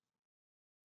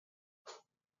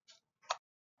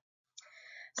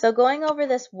 So going over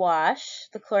this wash,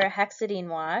 the chlorhexidine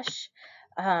wash,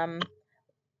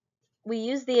 we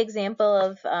use the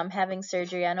example of having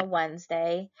surgery on a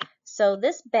Wednesday. So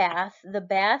this bath, the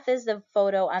bath is the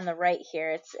photo on the right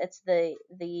here. It's the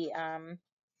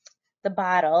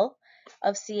bottle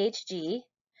of CHG,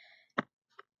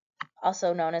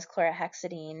 also known as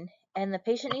chlorhexidine, and the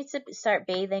patient needs to start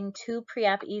bathing 2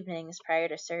 pre-op evenings prior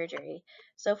to surgery.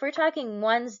 So if we're talking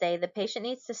Wednesday, the patient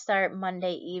needs to start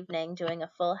Monday evening doing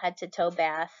a full head-to-toe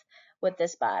bath with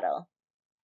this bottle.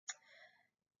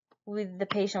 The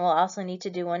patient will also need to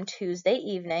do one Tuesday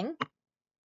evening.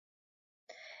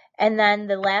 And then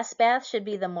the last bath should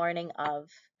be the morning of.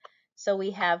 So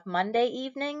we have Monday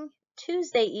evening,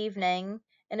 Tuesday evening,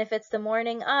 and if it's the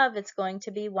morning of, it's going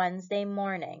to be Wednesday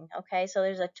morning. Okay, so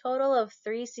there's a total of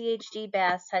 3 CHG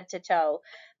baths head to toe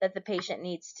that the patient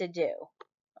needs to do.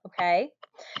 Okay,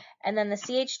 and then the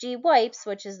CHG wipes,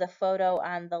 which is the photo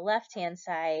on the left-hand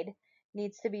side,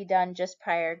 needs to be done just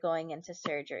prior going into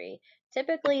surgery.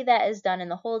 Typically that is done in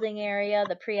the holding area,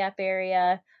 the pre-op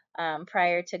area,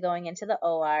 prior to going into the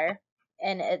OR,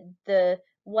 and the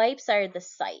wipes are the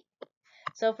site.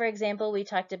 So for example, we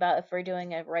talked about if we're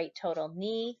doing a right total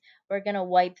knee, we're going to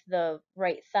wipe the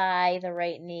right thigh, the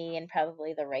right knee, and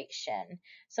probably the right shin.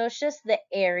 So it's just the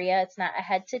area. It's not a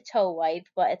head to toe wipe,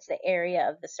 but it's the area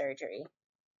of the surgery.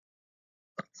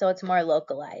 So it's more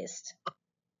localized.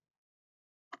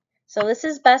 So this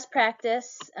is best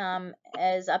practice,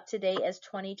 as up to date as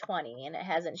 2020, and it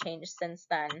hasn't changed since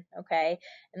then, okay?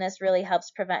 And this really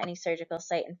helps prevent any surgical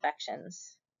site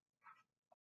infections.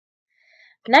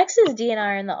 Next is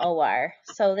DNR in the OR.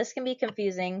 So this can be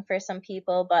confusing for some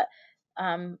people, but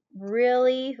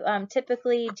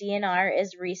typically DNR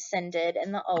is rescinded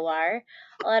in the OR.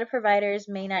 A lot of providers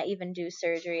may not even do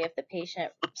surgery if the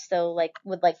patient still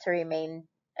would like to remain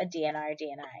a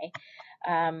DNI.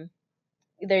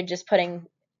 They're just putting,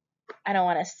 I don't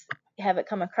want to have it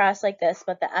come across like this,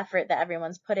 but the effort that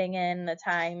everyone's putting in, the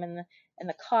time and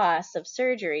the cost of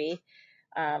surgery,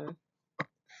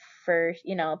 for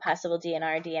possible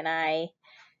DNR, DNI,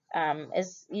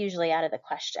 is usually out of the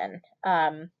question.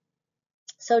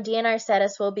 So DNR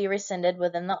status will be rescinded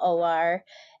within the OR,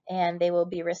 and they will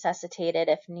be resuscitated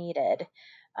if needed.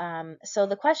 So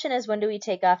the question is, when do we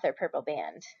take off their purple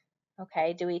band?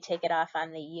 Okay, do we take it off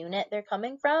on the unit they're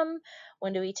coming from?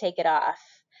 When do we take it off?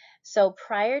 So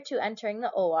prior to entering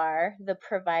the OR, the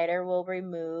provider will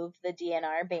remove the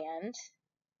DNR band,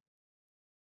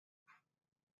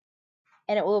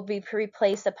 and it will be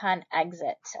replaced upon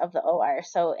exit of the OR.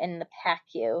 So in the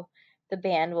PACU, the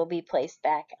band will be placed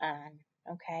back on.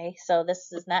 Okay, so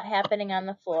this is not happening on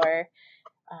the floor.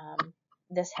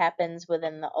 This happens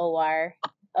within the OR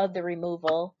of the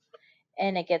removal,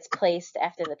 and it gets placed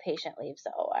after the patient leaves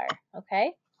the OR.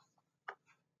 Okay.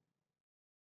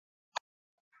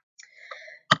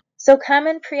 So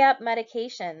common pre-op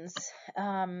medications.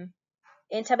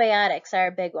 Antibiotics are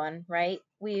a big one, right?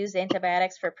 We use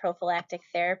antibiotics for prophylactic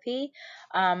therapy.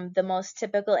 The most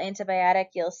typical antibiotic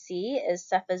you'll see is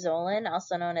cefazolin,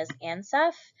 also known as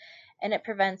Ancef, and it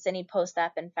prevents any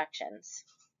post-op infections.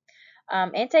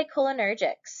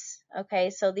 Anticholinergics,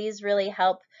 okay, so these really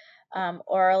help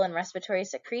oral and respiratory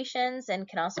secretions and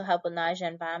can also help with nausea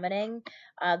and vomiting.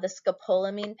 The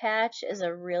scopolamine patch is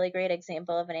a really great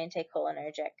example of an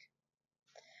anticholinergic.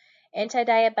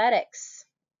 Antidiabetics,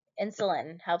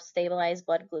 insulin helps stabilize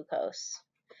blood glucose.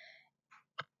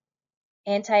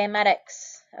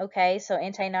 Antiemetics, okay, so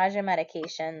anti-nausea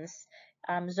medications,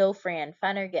 Zofran,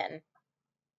 Phenergan.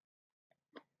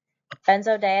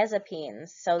 Benzodiazepines,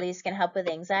 so these can help with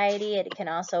anxiety. It can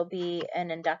also be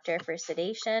an inductor for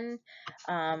sedation.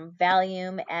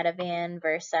 Valium, Ativan,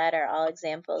 Versed are all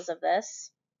examples of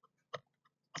this.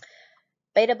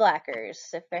 Beta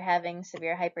blockers, if they're having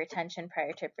severe hypertension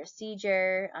prior to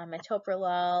procedure.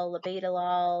 Metoprolol,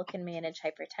 labetalol can manage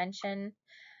hypertension.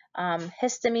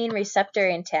 Histamine receptor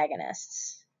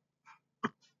antagonists.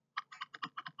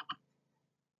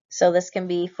 So this can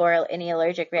be for any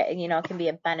allergic, it can be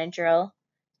a Benadryl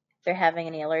if they're having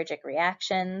any allergic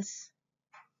reactions.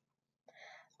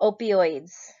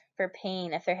 Opioids for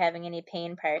pain if they're having any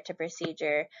pain prior to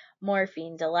procedure.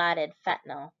 Morphine, Dilaudid,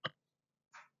 fentanyl.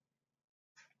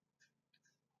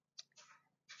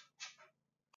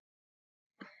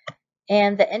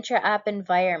 And the intra-op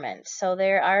environment. So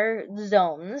there are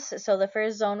zones. So the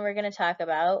first zone we're going to talk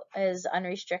about is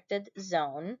unrestricted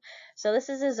zone. So this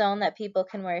is a zone that people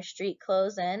can wear street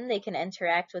clothes in. They can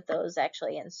interact with those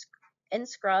actually in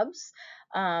scrubs.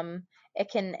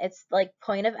 It's like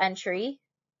point of entry.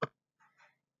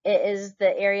 It is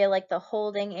the area like the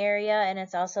holding area, and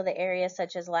it's also the area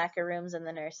such as locker rooms and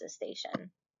the nurse's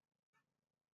station.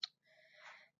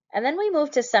 And then we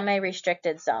move to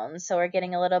semi-restricted zones. So we're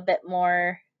getting a little bit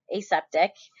more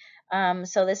aseptic.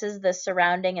 So this is the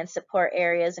surrounding and support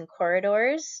areas and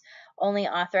corridors. Only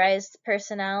authorized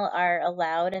personnel are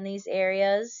allowed in these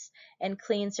areas, and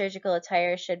clean surgical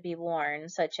attire should be worn,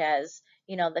 such as,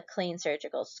 the clean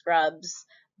surgical scrubs,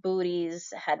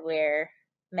 booties, headwear,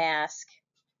 mask.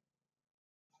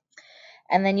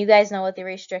 And then you guys know what the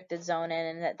restricted zone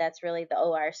is, and that's really the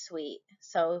OR suite.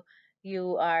 So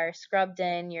you are scrubbed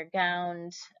in, you're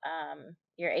gowned,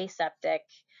 you're aseptic,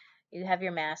 you have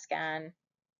your mask on.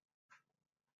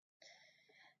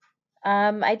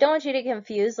 I don't want you to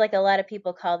confuse, like a lot of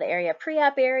people call the area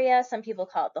pre-op area, some people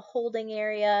call it the holding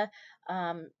area.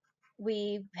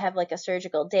 We have like a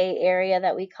surgical day area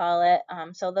that we call it.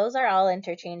 So those are all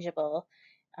interchangeable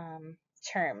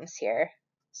terms here.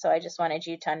 So I just wanted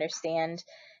you to understand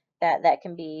that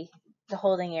can be, the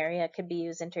holding area could be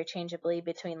used interchangeably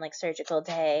between like surgical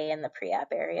day and the pre-op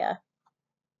area.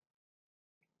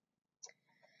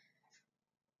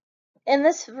 And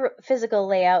this physical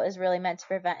layout is really meant to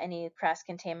prevent any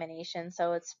cross-contamination,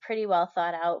 so it's pretty well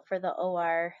thought out for the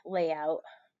OR layout.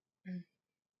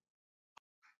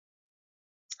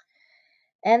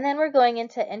 And then we're going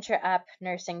into intra-op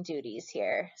nursing duties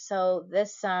here. So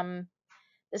this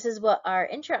is what our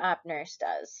intra-op nurse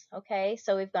does. Okay,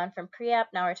 so we've gone from pre-op,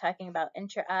 now we're talking about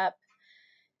intra-op.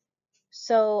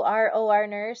 So our OR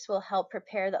nurse will help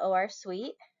prepare the OR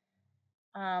suite.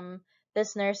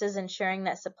 This nurse is ensuring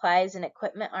that supplies and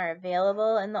equipment are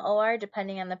available in the OR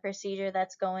depending on the procedure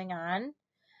that's going on.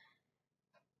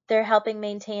 They're helping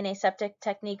maintain aseptic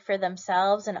technique for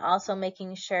themselves and also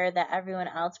making sure that everyone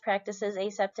else practices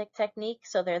aseptic technique,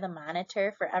 so they're the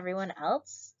monitor for everyone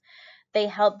else. They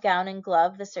help gown and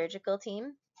glove the surgical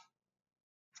team.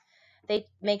 They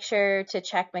make sure to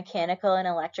check mechanical and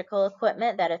electrical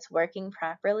equipment, that it's working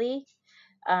properly.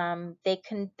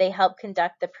 They help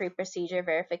conduct the pre-procedure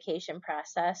verification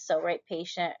process, so right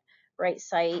patient, right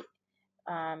site,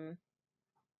 right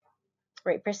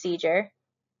procedure.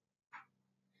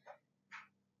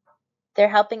 They're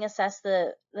helping assess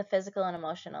the physical and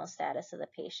emotional status of the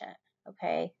patient,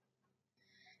 okay?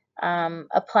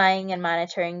 Applying and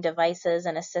monitoring devices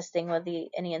and assisting with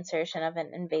any insertion of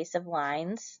invasive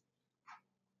lines.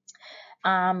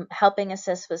 helping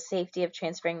assist with safety of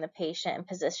transferring the patient and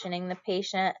positioning the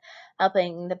patient,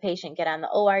 helping the patient get on the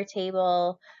OR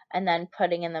table, and then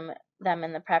putting them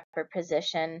in the proper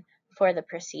position for the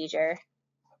procedure.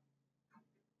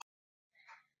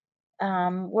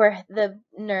 Where the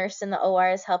nurse in the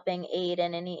OR is helping aid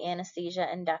in any anesthesia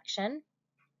induction.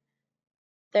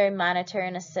 They monitor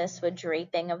and assist with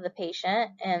draping of the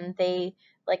patient, and they,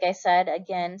 like I said,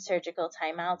 again, surgical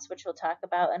timeouts, which we'll talk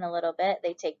about in a little bit,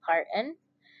 they take part in.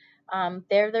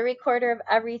 They're the recorder of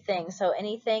everything, so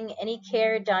any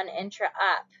care done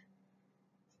intra-op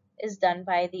is done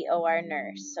by the OR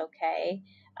nurse, okay?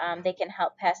 They can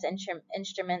help pass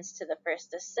instruments to the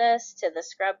first assist, to the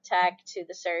scrub tech, to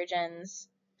the surgeons.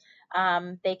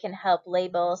 They can help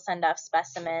label, send off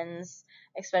specimens,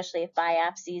 especially if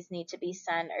biopsies need to be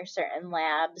sent or certain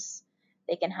labs.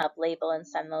 They can help label and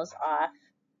send those off.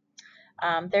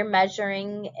 They're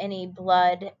measuring any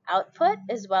blood output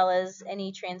as well as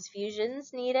any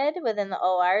transfusions needed within the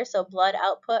OR, so blood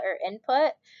output or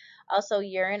input, also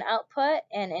urine output,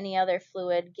 and any other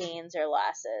fluid gains or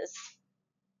losses.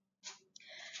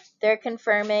 They're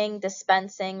confirming,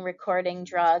 dispensing, recording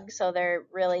drugs, so they're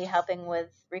really helping with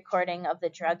recording of the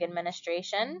drug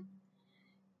administration.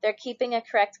 They're keeping a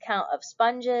correct count of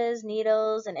sponges,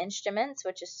 needles, and instruments,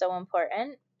 which is so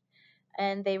important.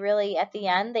 And they really, at the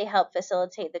end, they help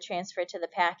facilitate the transfer to the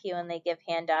PACU, and they give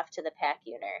handoff to the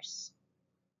PACU nurse.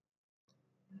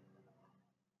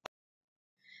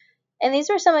 And these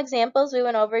were some examples we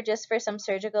went over just for some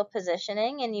surgical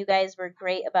positioning, and you guys were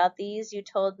great about these. You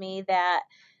told me that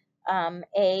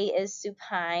A is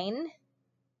supine.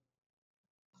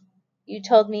 You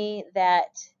told me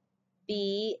that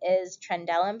B is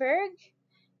Trendelenburg.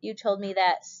 You told me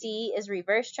that C is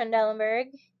reverse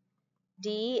Trendelenburg.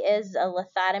 D is a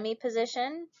lithotomy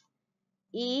position.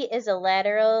 E is a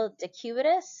lateral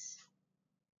decubitus.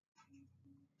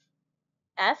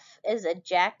 F is a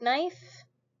jackknife,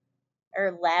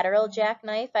 or lateral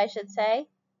jackknife, I should say.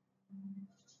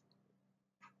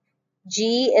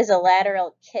 G is a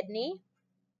lateral kidney.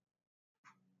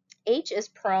 H is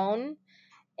prone,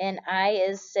 and I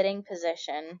is sitting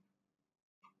position.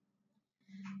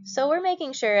 So we're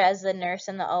making sure as the nurse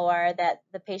in the OR that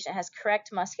the patient has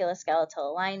correct musculoskeletal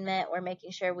alignment. We're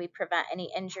making sure we prevent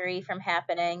any injury from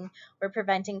happening. We're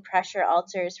preventing pressure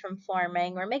ulcers from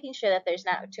forming. We're making sure that there's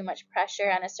not too much pressure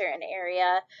on a certain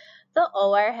area. The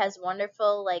OR has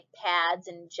wonderful pads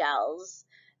and gels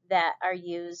that are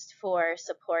used for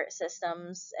support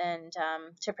systems and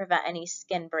to prevent any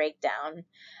skin breakdown.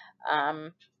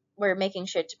 We're making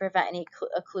sure to prevent any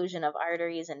occlusion of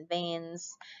arteries and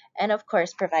veins, and of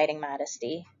course, providing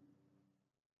modesty.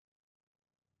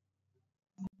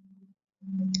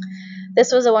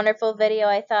 This was a wonderful video,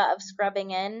 I thought, of scrubbing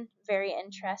in. Very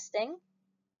interesting.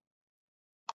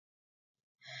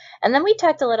 And then we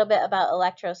talked a little bit about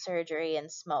electrosurgery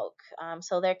and smoke.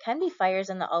 So there can be fires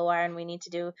in the OR, and we need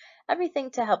to do everything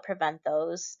to help prevent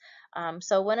those.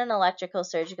 So when an electrical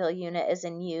surgical unit is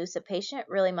in use, a patient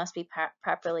really must be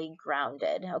properly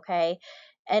grounded, okay?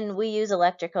 And we use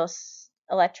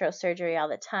electrosurgery all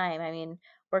the time. I mean,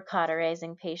 we're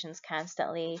cauterizing patients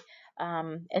constantly.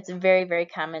 It's very, very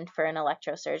common for an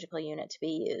electrosurgical unit to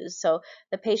be used. So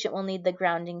the patient will need the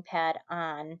grounding pad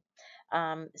on.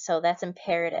 So that's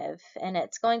imperative, and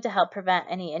it's going to help prevent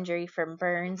any injury from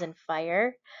burns and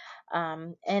fire.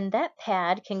 And that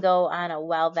pad can go on a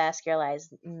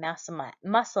well-vascularized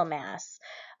muscle mass.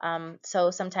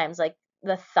 So sometimes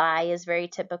the thigh is very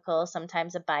typical,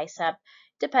 sometimes a bicep,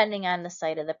 depending on the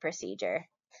site of the procedure.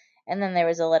 And then there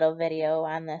was a little video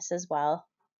on this as well.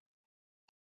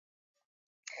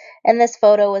 And this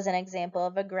photo was an example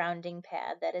of a grounding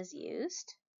pad that is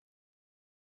used.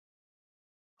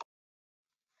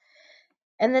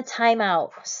 And the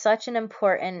timeout, such an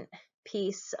important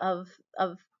piece of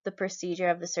the procedure,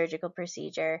 of the surgical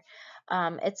procedure.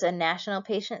 It's a national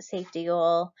patient safety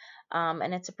goal,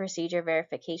 and it's a procedure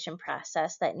verification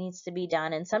process that needs to be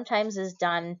done, and sometimes is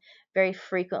done very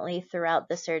frequently throughout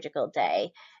the surgical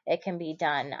day. It can be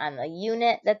done on the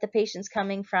unit that the patient's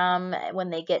coming from, when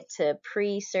they get to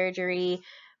pre-surgery,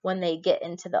 when they get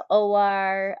into the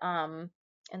OR, and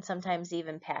sometimes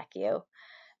even PACU.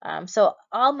 So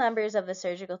all members of the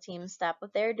surgical team stop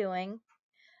what they're doing.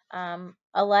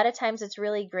 A lot of times it's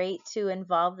really great to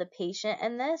involve the patient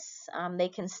in this. They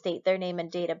can state their name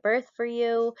and date of birth for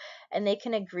you, and they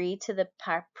can agree to the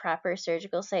proper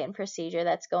surgical site and procedure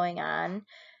that's going on.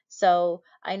 So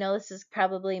I know this is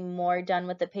probably more done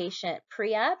with the patient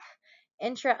pre-op.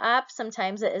 Intra-op,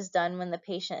 sometimes it is done when the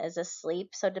patient is asleep.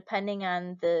 So depending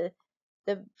on the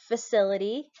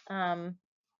facility and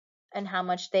how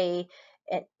much they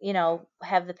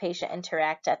have the patient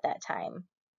interact at that time.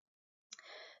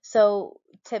 So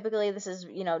typically this is,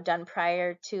 done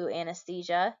prior to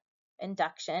anesthesia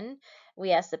induction.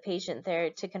 We ask the patient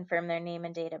there to confirm their name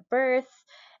and date of birth.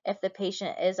 If the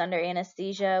patient is under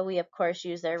anesthesia, we of course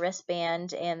use their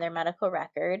wristband and their medical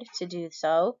record to do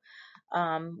so.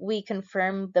 We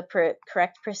confirm the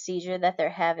correct procedure that they're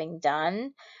having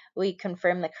done. We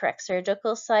confirm the correct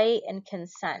surgical site and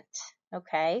consent.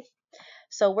 Okay,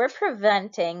 so we're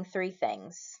preventing three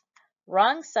things: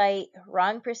 wrong site,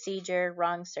 wrong procedure,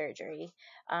 wrong surgery.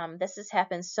 This has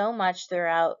happened so much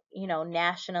throughout,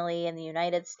 nationally in the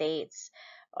United States.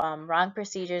 Wrong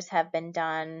procedures have been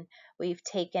done. We've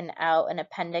taken out an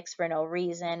appendix for no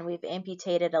reason. We've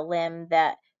amputated a limb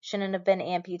that shouldn't have been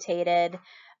amputated.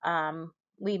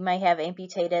 We might have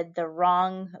amputated the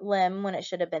wrong limb when it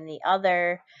should have been the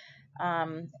other.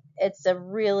 It's a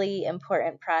really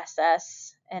important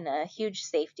process and a huge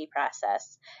safety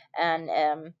process.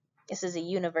 And this is a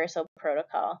universal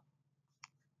protocol.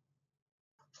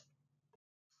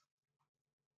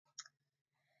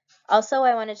 Also,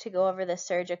 I wanted to go over the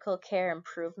Surgical Care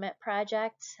Improvement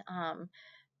Project.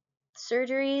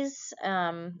 Surgeries,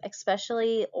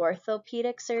 especially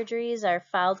orthopedic surgeries, are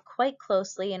filed quite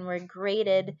closely, and we're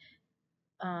graded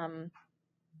on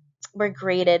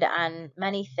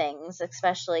many things,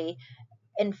 especially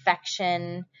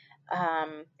infection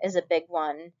is a big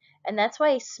one. And that's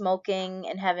why smoking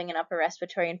and having an upper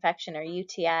respiratory infection, or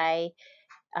UTI,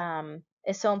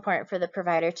 is so important for the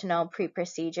provider to know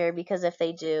pre-procedure, because if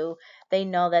they do, they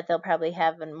know that they'll probably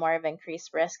have more of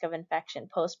increased risk of infection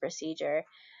post-procedure.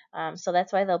 So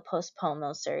that's why they'll postpone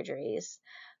those surgeries.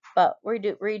 But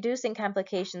we're reducing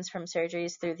complications from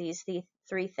surgeries through these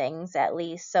three things at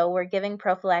least. So we're giving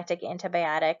prophylactic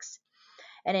antibiotics,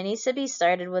 and it needs to be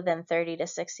started within 30 to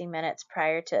 60 minutes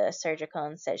prior to a surgical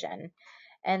incision.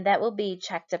 And that will be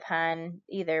checked upon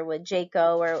either with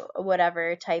JACO or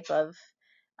whatever type of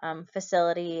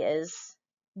facility is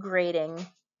grading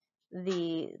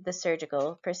the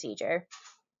surgical procedure.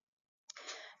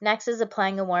 Next is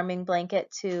applying a warming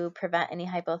blanket to prevent any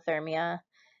hypothermia.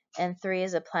 And 3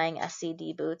 is applying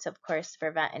SCD boots, of course, to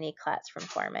prevent any clots from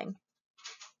forming.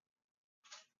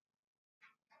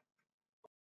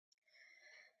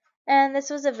 And this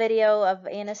was a video of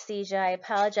anesthesia. I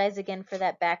apologize again for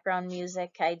that background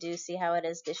music. I do see how it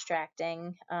is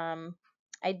distracting. I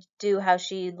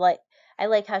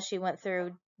like how she went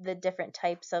through the different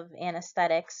types of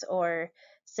anesthetics or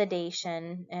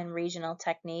sedation and regional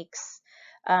techniques.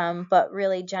 But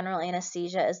really, general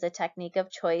anesthesia is the technique of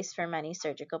choice for many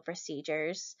surgical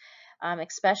procedures,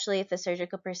 especially if the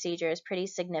surgical procedure is pretty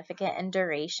significant in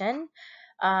duration.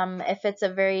 If it's a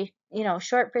very,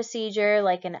 short procedure,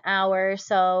 like an hour or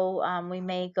so, we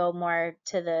may go more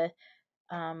to the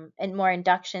and more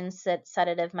induction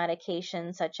sedative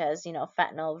medications such as,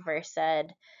 fentanyl,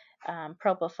 Versed,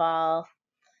 propofol.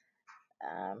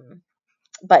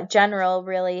 But general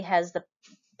really has the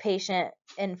patient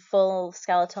in full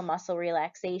skeletal muscle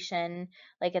relaxation,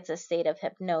 like it's a state of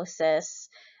hypnosis,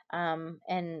 and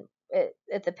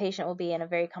the patient will be in a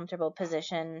very comfortable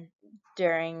position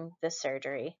during the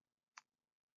surgery.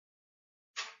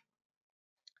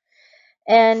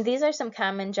 And these are some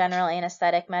common general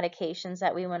anesthetic medications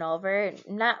that we went over.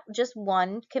 Not just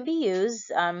one can be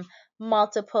used.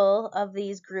 Multiple of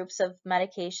these groups of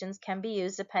medications can be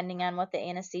used depending on what the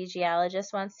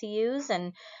anesthesiologist wants to use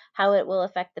and how it will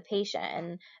affect the patient.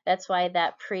 And that's why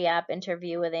that pre-op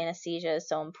interview with anesthesia is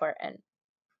so important.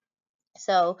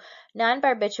 So,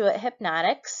 non-barbiturate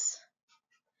hypnotics.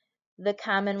 The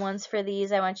common ones for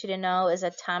these, I want you to know, is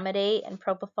etomidate and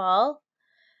propofol.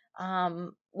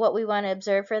 What we want to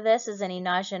observe for this is any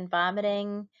nausea and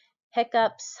vomiting,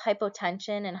 hiccups,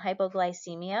 hypotension, and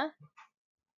hypoglycemia.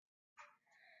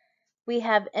 We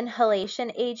have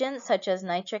inhalation agents such as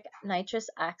nitrous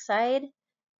oxide,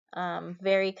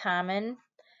 very common.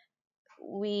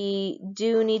 We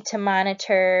do need to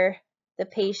monitor the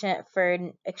patient for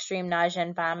extreme nausea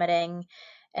and vomiting,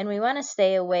 and we want to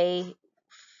stay away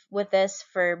with this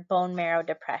for bone marrow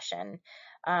depression.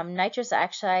 Nitrous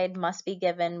oxide must be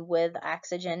given with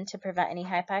oxygen to prevent any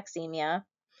hypoxemia,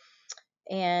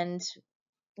 and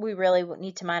we really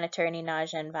need to monitor any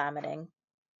nausea and vomiting.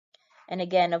 And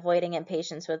again, avoiding in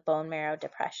patients with bone marrow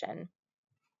depression.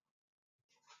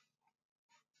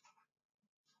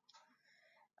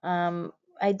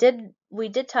 We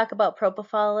did talk about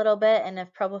propofol a little bit, and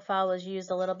if propofol was used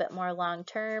a little bit more long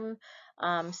term,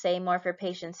 say more for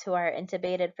patients who are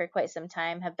intubated for quite some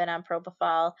time, have been on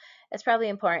propofol, it's probably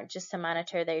important just to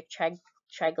monitor their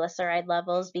triglyceride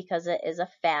levels, because it is a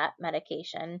fat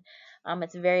medication.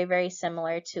 It's very, very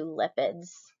similar to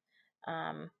lipids.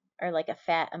 or like a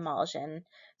fat emulsion.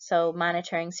 So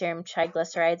monitoring serum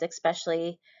triglycerides,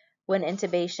 especially when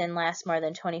intubation lasts more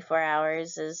than 24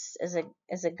 hours, is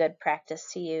a good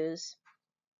practice to use.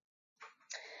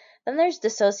 Then there's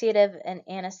dissociative and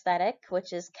anesthetic,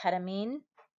 which is ketamine.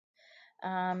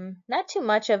 Not too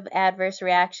much of adverse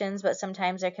reactions, but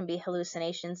sometimes there can be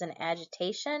hallucinations and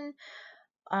agitation.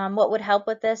 What would help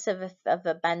with this if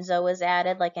a benzo is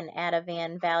added, like an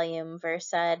Ativan, Valium,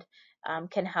 Versed,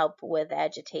 can help with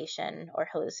agitation or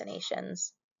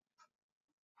hallucinations.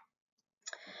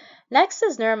 Next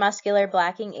is neuromuscular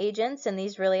blocking agents, and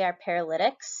these really are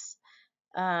paralytics.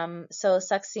 So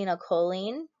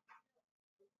succinylcholine,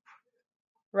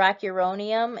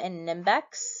 rocuronium, and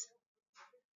Nimbex.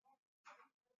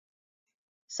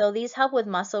 So these help with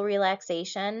muscle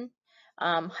relaxation,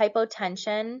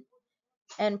 hypotension,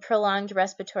 and prolonged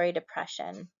respiratory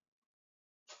depression.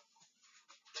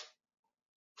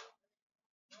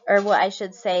 Or what I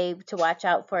should say to watch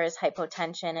out for is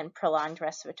hypotension and prolonged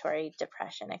respiratory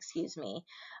depression, excuse me.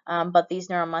 But these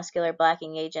neuromuscular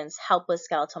blocking agents help with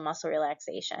skeletal muscle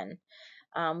relaxation.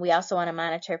 We also want to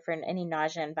monitor for any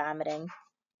nausea and vomiting.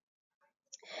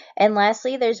 And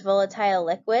lastly, there's volatile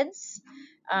liquids.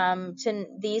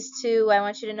 These two I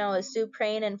want you to know is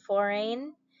Suprane and Forane.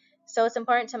 So it's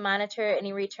important to monitor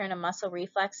any return of muscle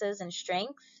reflexes and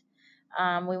strength.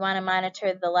 We want to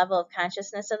monitor the level of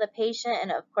consciousness of the patient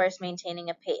and, of course, maintaining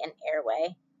a patent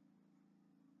airway.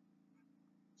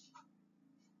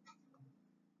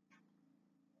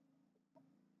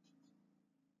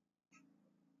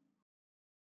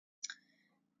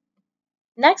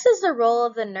 Next is the role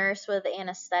of the nurse with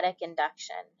anesthetic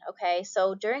induction. Okay,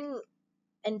 so during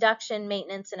induction,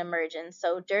 maintenance, and emergence,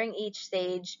 so during each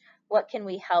stage, what can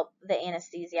we help the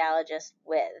anesthesiologist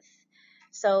with?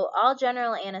 So all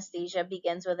general anesthesia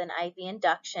begins with an IV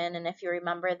induction, and if you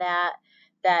remember that,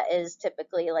 that is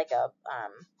typically like a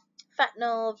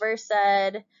fentanyl,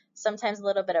 Versed, sometimes a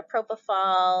little bit of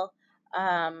propofol,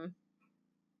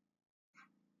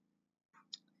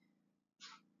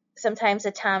 sometimes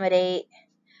etomidate.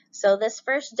 So this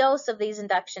first dose of these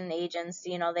induction agents,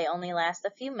 they only last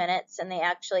a few minutes, and they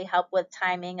actually help with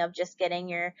timing of just getting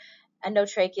your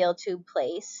endotracheal tube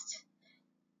placed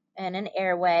in an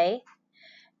airway.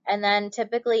 And then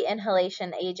typically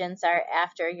inhalation agents are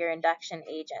after your induction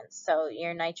agents. So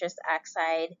your nitrous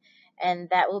oxide, and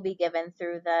that will be given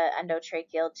through the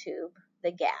endotracheal tube,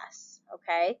 the gas,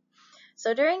 okay?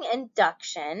 So during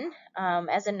induction,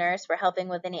 as a nurse, we're helping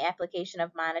with any application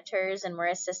of monitors, and we're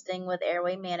assisting with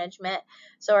airway management.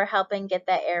 So we're helping get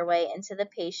that airway into the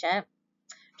patient.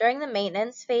 During the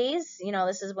maintenance phase,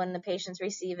 this is when the patient's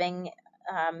receiving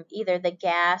either the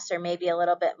gas or maybe a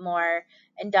little bit more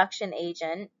induction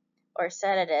agent or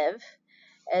sedative,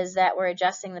 is that we're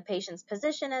adjusting the patient's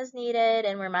position as needed,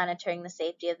 and we're monitoring the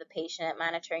safety of the patient,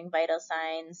 monitoring vital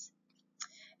signs.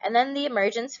 And then the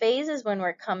emergence phase is when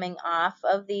we're coming off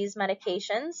of these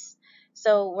medications.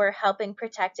 So we're helping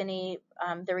protect the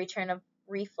return of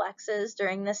reflexes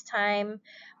during this time.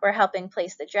 We're helping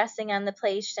place the dressing on the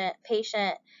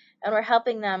patient, and we're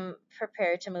helping them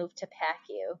prepare to move to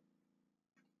PACU.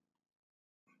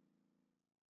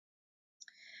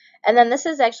 And then this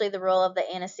is actually the role of the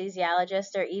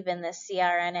anesthesiologist or even the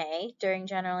CRNA during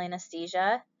general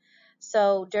anesthesia.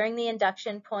 So during the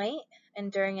induction point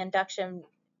and during induction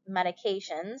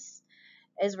medications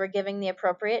is we're giving the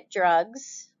appropriate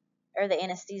drugs, or the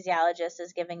anesthesiologist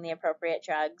is giving the appropriate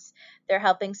drugs. They're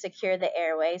helping secure the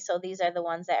airway. So these are the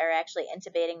ones that are actually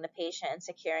intubating the patient and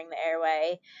securing the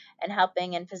airway and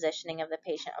helping in positioning of the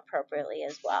patient appropriately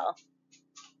as well.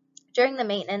 During the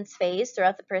maintenance phase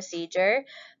throughout the procedure,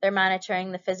 they're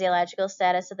monitoring the physiological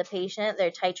status of the patient.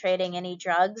 They're titrating any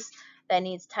drugs that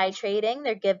needs titrating.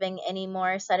 They're giving any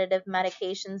more sedative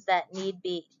medications that need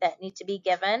to be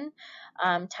given,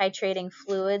 titrating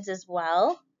fluids as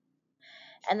well.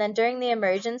 And then during the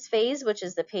emergence phase, which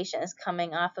is the patient is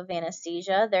coming off of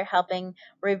anesthesia, they're helping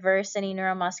reverse any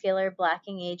neuromuscular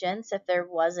blocking agents if there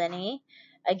was any.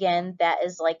 Again, that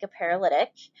is like a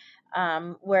paralytic.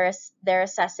 Where they're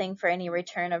assessing for any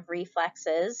return of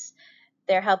reflexes.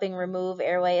 They're helping remove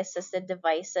airway-assisted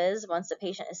devices once the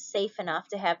patient is safe enough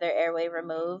to have their airway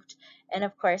removed, and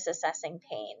of course, assessing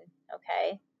pain,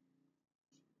 okay?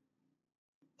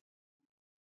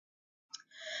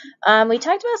 We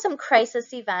talked about some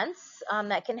crisis events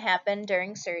that can happen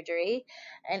during surgery,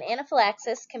 and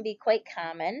anaphylaxis can be quite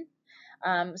common.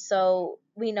 So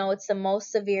we know it's the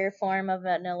most severe form of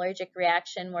an allergic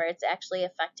reaction where it's actually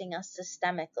affecting us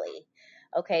systemically.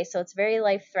 Okay, so it's very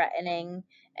life-threatening,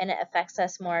 and it affects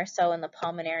us more so in the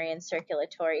pulmonary and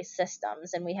circulatory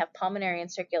systems, and we have pulmonary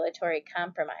and circulatory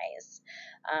compromise.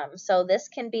 So this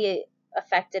can be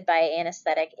affected by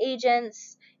anesthetic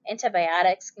agents.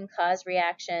 Antibiotics can cause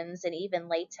reactions, and even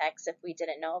latex if we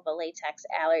didn't know of a latex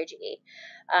allergy.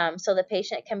 So the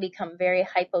patient can become very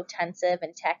hypotensive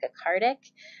and tachycardic.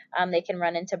 They can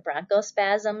run into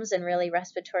bronchospasms and really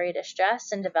respiratory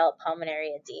distress and develop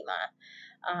pulmonary edema.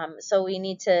 So we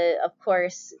need to, of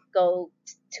course, go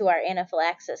to our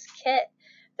anaphylaxis kit.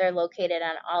 They're located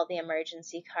on all the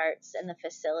emergency carts in the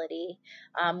facility.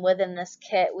 Within this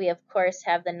kit, we, of course,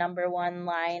 have the #1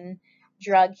 line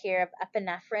drug here of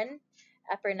epinephrine.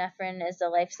 Epinephrine is a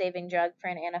life-saving drug for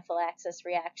an anaphylaxis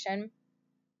reaction.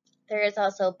 There is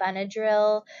also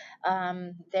Benadryl.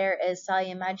 There is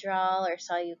Solumedrol or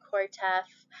Solucortef.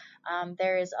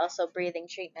 There is also breathing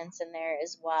treatments in there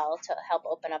as well to help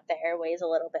open up the airways a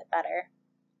little bit better.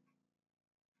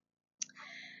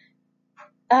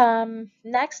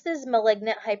 Next is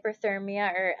malignant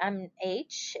hyperthermia, or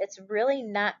MH. It's really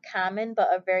not common,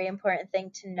 but a very important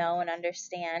thing to know and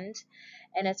understand.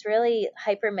 And it's really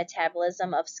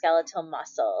hypermetabolism of skeletal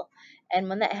muscle. And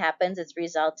when that happens, it's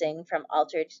resulting from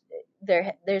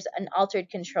there's an altered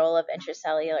control of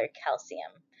intracellular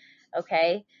calcium.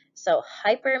 Okay, so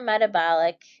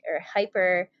hypermetabolic or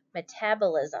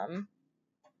hypermetabolism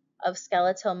of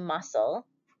skeletal muscle,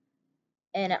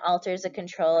 and it alters the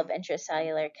control of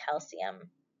intracellular calcium.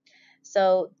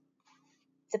 So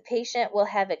the patient will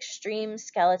have extreme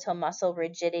skeletal muscle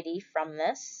rigidity from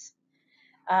this,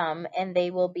 and they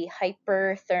will be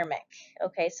hyperthermic.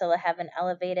 Okay, so they'll have an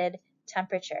elevated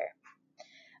temperature.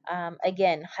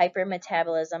 Again,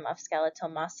 hypermetabolism of skeletal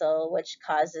muscle, which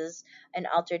causes an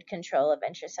altered control of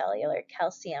intracellular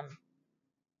calcium.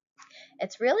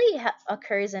 It's really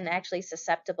occurs in actually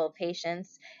susceptible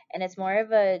patients, and it's more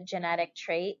of a genetic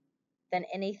trait than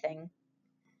anything.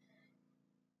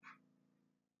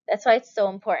 That's why it's so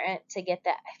important to get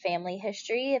that family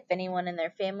history. If anyone in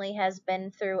their family has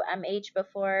been through MH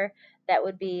before, that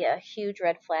would be a huge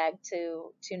red flag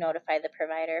to notify the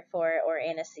provider for, or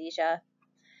anesthesia.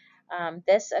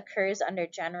 This occurs under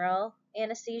general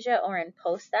anesthesia or in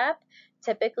post-op.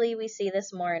 Typically, we see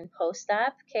this more in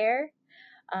post-op care.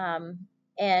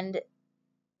 And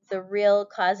the real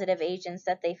causative agents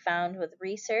that they found with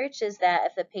research is that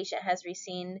if the patient has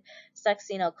received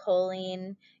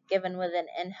succinylcholine given with an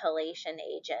inhalation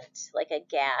agent, like a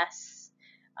gas,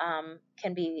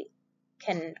 can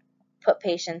put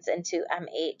patients into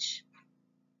MH.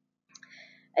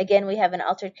 Again, we have an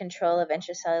altered control of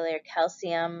intracellular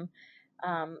calcium.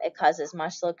 It causes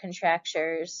muscle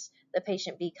contractures. The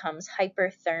patient becomes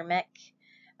hyperthermic,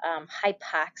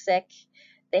 hypoxic.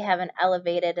 They have an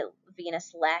elevated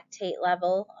venous lactate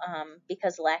level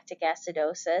because lactic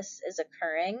acidosis is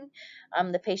occurring.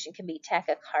 The patient can be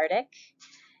tachycardic,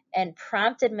 and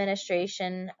prompt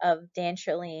administration of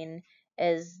dantrolene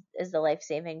is the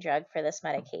life-saving drug for this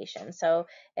medication. So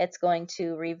it's going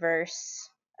to reverse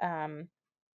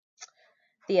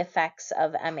the effects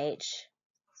of MH.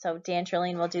 So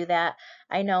dantrolene will do that.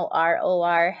 I know our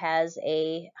OR has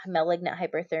a malignant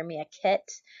hyperthermia kit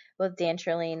with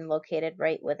dantrolene located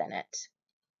right within it.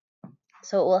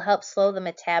 So it will help slow the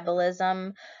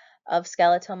metabolism of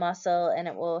skeletal muscle, and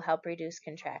it will help reduce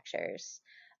contractures.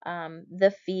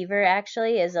 The fever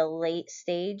actually is a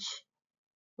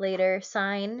later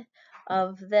sign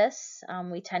of this.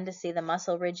 We tend to see the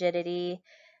muscle rigidity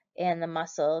and the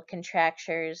muscle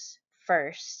contractures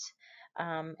first,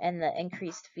 and the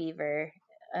increased fever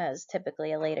is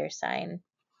typically a later sign.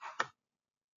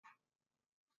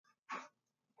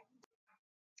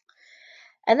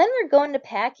 And then we're going to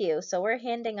PACU, so we're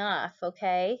handing off,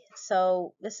 okay?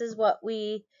 So this is what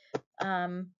we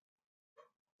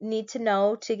need to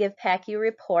know to give PACU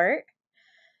report.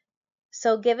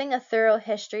 So giving a thorough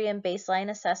history and baseline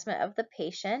assessment of the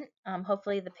patient.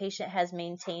 Hopefully the patient has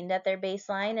maintained at their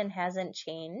baseline and hasn't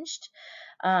changed.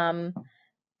 The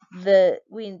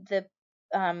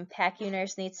PACU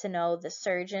nurse needs to know the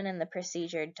surgeon and the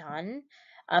procedure done.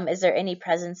 Is there any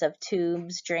presence of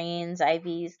tubes, drains,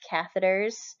 IVs,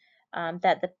 catheters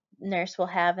that the nurse will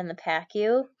have in the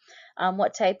PACU?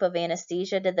 What type of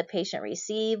anesthesia did the patient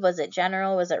receive? Was it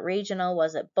general? Was it regional?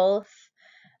 Was it both?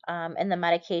 And the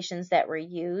medications that were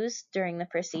used during the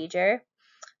procedure.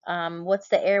 What's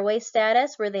the airway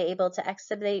status? Were they able to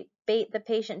extubate the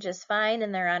patient just fine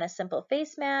and they're on a simple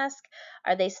face mask?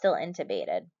 Are they still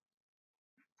intubated?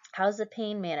 How's the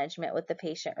pain management with the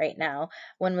patient right now?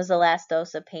 When was the last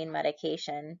dose of pain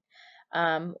medication?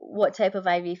 What type of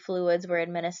IV fluids were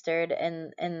administered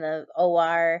in the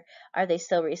OR? Are they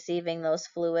still receiving those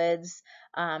fluids?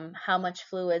 How much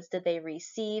fluids did they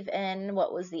receive in?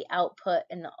 What was the output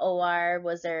in the OR?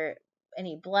 Was there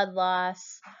any blood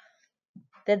loss?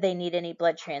 Did they need any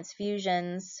blood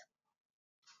transfusions?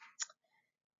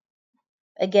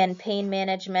 Again, pain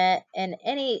management and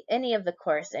any of the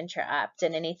course intra-op.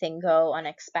 Did anything go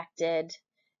unexpected?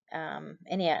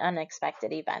 Any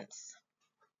unexpected events?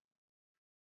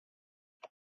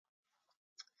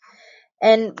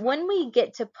 And when we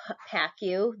get to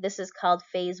PACU, this is called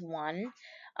phase 1.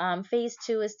 Phase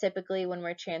 2 is typically when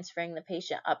we're transferring the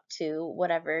patient up to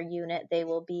whatever unit they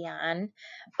will be on.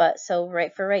 But so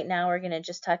right now, we're going to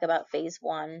just talk about phase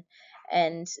 1.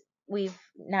 And we've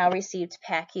now received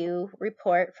PACU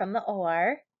report from the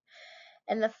OR.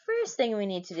 And the first thing we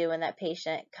need to do when that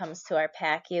patient comes to our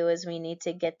PACU is we need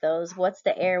to get those, what's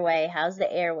the airway? How's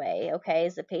the airway? Okay,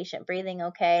 is the patient breathing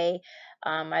okay?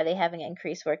 Are they having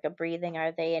increased work of breathing?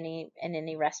 Are they in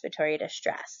any respiratory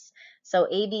distress? So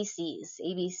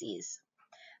ABCs.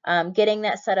 Getting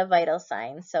that set of vital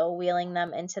signs. So wheeling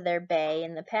them into their bay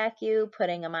in the PACU,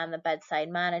 putting them on the bedside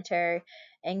monitor,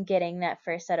 and getting that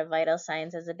first set of vital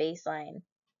signs as a baseline.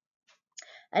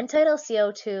 End-tidal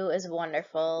CO2 is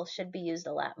wonderful, should be used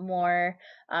a lot more.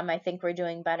 I think we're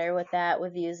doing better with that,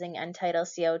 with using end-tidal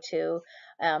CO2.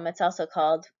 It's also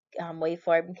called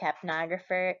waveform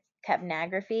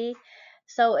capnography.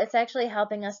 So it's actually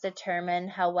helping us determine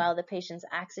how well the patient's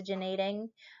oxygenating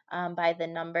by the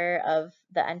number of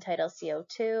the end-tidal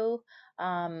CO2.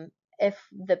 If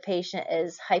the patient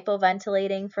is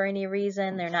hypoventilating for any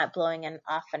reason, they're not blowing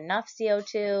off enough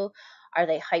CO2, are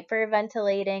they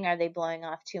hyperventilating? Are they blowing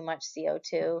off too much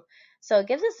CO2? So it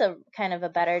gives us a kind of a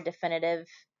better definitive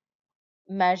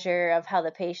measure of how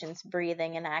the patient's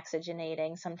breathing and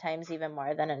oxygenating, sometimes even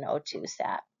more than an O2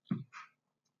 stat.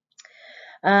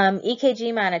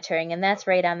 EKG monitoring, and that's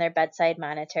right on their bedside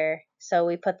monitor. So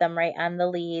we put them right on the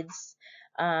leads.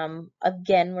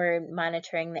 Again, we're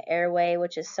monitoring the airway,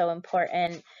 which is so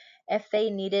important. If they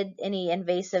needed any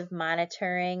invasive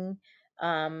monitoring,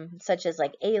 such as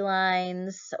like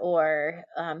A-lines or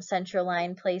central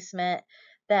line placement,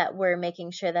 that we're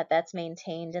making sure that that's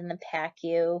maintained in the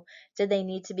PACU. Did they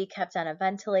need to be kept on a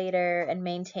ventilator and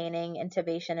maintaining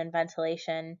intubation and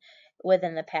ventilation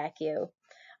within the PACU?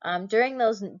 Doing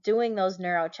those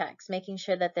neuro checks, making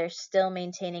sure that they're still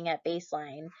maintaining at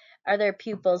baseline. Are their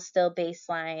pupils still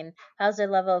baseline? How's their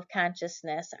level of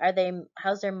consciousness?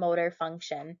 How's their motor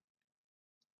function?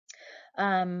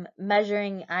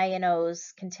 Measuring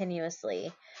INOs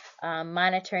continuously,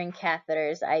 monitoring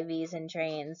catheters, IVs, and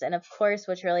drains. And of course,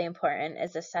 what's really important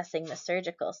is assessing the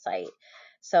surgical site.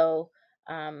 So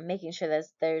making sure that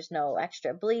there's no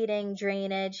extra bleeding,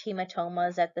 drainage,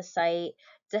 hematomas at the site,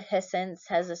 dehiscence,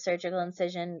 has a surgical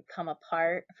incision come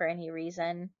apart for any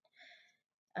reason.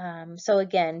 So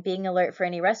again, being alert for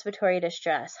any respiratory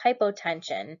distress,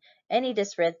 hypotension, any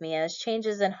dysrhythmias,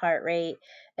 changes in heart rate,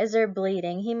 is there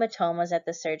bleeding, hematomas at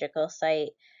the surgical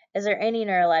site, is there any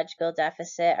neurological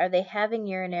deficit, are they having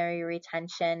urinary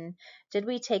retention, did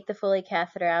we take the Foley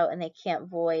catheter out and they can't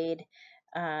void,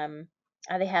 are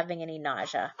they having any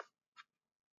nausea?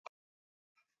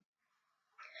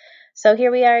 So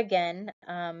here we are again,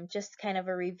 just kind of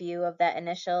a review of that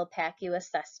initial PACU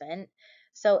assessment.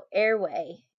 So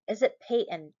airway, is it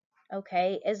patent?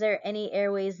 Okay, is there any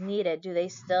airways needed? Do they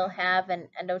still have an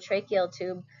endotracheal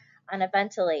tube on a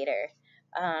ventilator?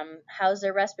 How's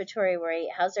their respiratory rate?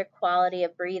 How's their quality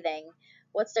of breathing?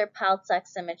 What's their pulse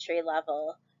oximetry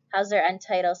level? How's their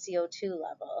end-tidal CO2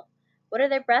 level? What do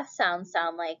their breath sounds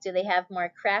sound like? Do they have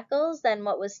more crackles than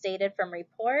what was stated from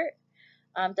report?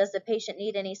 Does the patient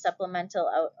need any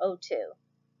supplemental O2?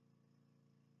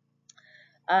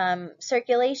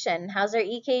 Circulation, how's their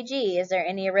EKG? Is there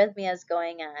any arrhythmias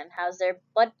going on? How's their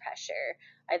blood pressure?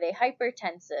 Are they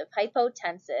hypertensive,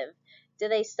 hypotensive? Do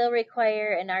they still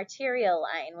require an arterial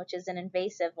line, which is an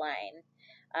invasive line?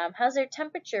 How's their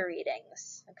temperature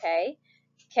readings? Okay.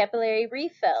 Capillary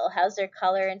refill, how's their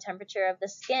color and temperature of the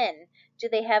skin? Do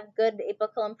they have good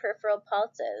apical and peripheral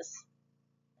pulses?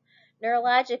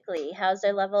 Neurologically, how's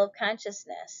their level of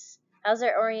consciousness? How's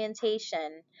their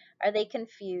orientation? Are they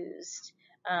confused?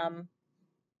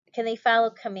 Can they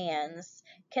follow commands?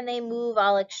 Can they move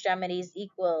all extremities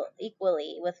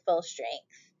equally with full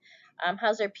strength?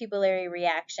 How's their pupillary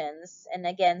reactions? And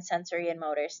again, sensory and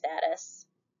motor status.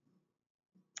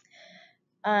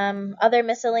 Other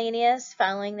miscellaneous,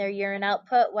 following their urine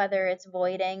output, whether it's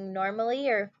voiding normally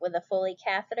or with a Foley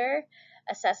catheter,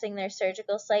 assessing their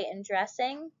surgical site and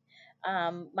dressing,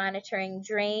 monitoring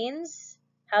drains,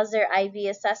 how's their IV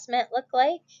assessment look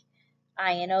like,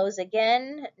 I&Os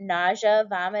again, nausea,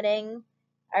 vomiting.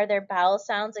 Are there bowel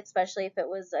sounds, especially if it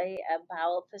was a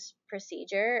bowel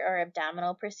procedure or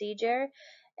abdominal procedure,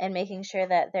 and making sure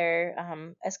that they're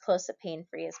as close to pain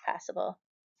free as possible.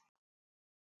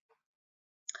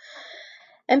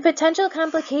 And potential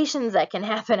complications that can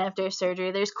happen after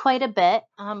surgery. There's quite a bit,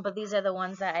 but these are the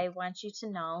ones that I want you to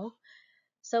know.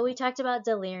 So we talked about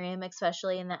delirium,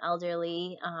 especially in the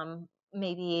elderly,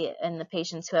 maybe in the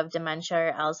patients who have dementia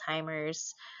or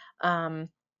Alzheimer's.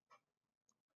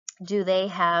 Do they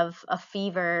have a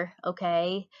fever?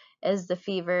 Okay. Is the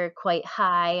fever quite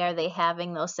high? Are they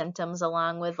having those symptoms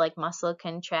along with like muscle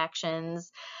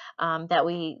contractions that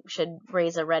we should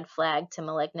raise a red flag to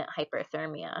malignant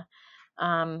hyperthermia?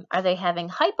 Are they having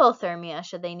hypothermia?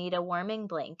 Should they need a warming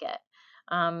blanket?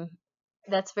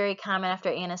 That's very common after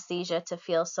anesthesia to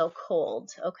feel so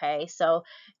cold. Okay, so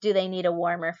do they need a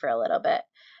warmer for a little bit?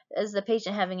 Is the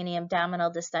patient having any abdominal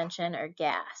distension or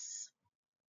gas?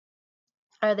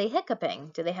 Are they hiccuping?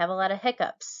 Do they have a lot of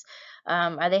hiccups?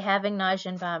 Are they having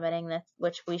nausea and vomiting,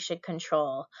 which we should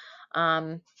control?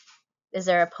 Is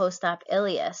there a post-op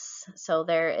ileus? So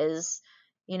there is,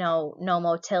 no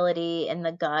motility in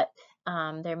the gut.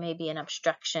 There may be an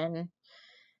obstruction,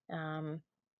 and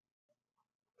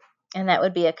that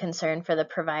would be a concern for the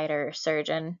provider or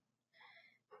surgeon.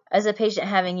 Is a patient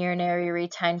having urinary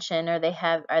retention, or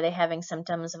are they having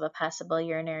symptoms of a possible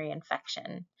urinary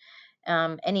infection?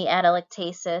 Any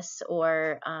atelectasis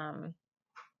or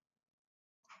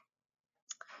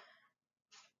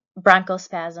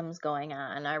bronchospasms going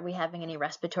on? Are we having any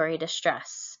respiratory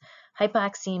distress?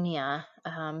 Hypoxemia?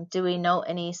 Do we note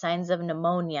any signs of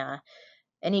pneumonia?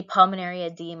 Any pulmonary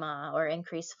edema or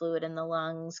increased fluid in the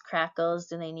lungs? Crackles?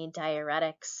 Do they need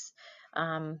diuretics?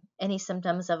 Any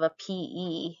symptoms of a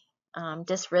PE?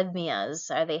 Dysrhythmias?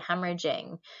 Are they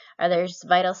hemorrhaging? Are there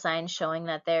vital signs showing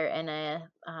that they're in a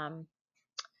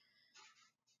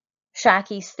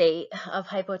shocky state of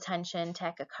hypotension,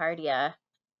 tachycardia?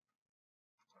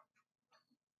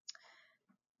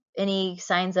 Any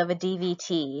signs of a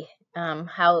DVT?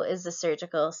 How is the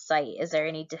surgical site? Is there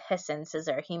any dehiscence? Is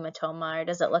there a hematoma, or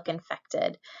does it look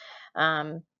infected?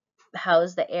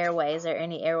 How's the airway? Is there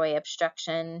any airway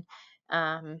obstruction?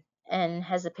 And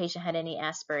has the patient had any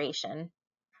aspiration?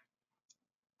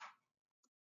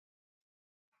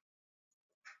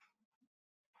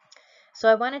 So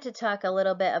I wanted to talk a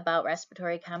little bit about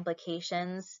respiratory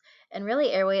complications, and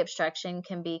really airway obstruction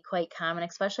can be quite common,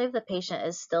 especially if the patient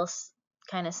is still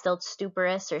kind of still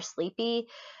stuporous or sleepy,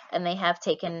 and they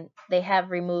have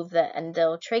removed the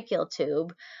endotracheal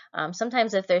tube.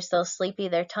 Sometimes if they're still sleepy,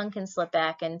 their tongue can slip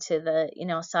back into the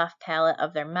soft palate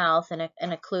of their mouth and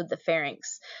occlude the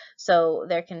pharynx. So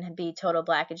there can be total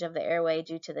blockage of the airway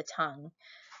due to the tongue.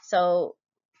 So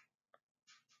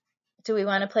do we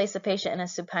want to place the patient in a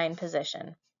supine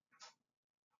position?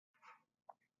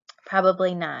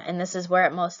 Probably not. And this is where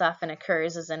it most often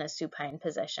occurs, is in a supine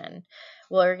position.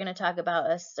 Well, we're going to talk about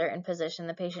a certain position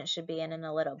the patient should be in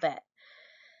a little bit.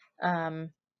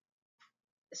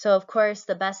 So of course,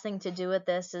 the best thing to do with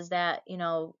this is that,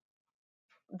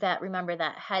 remember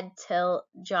that head tilt,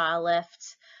 jaw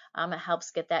lift. It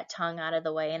helps get that tongue out of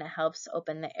the way, and it helps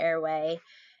open the airway.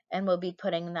 And we'll be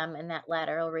putting them in that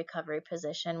lateral recovery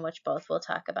position, which both we'll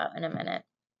talk about in a minute.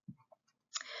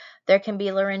 There can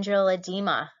be laryngeal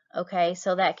edema. Okay,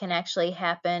 so that can actually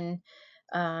happen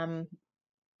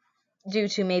due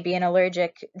to maybe an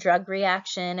allergic drug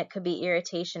reaction. It could be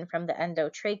irritation from the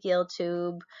endotracheal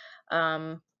tube.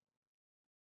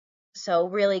 So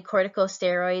really,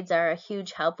 corticosteroids are a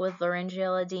huge help with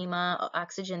laryngeal edema,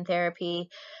 oxygen therapy,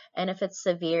 and if it's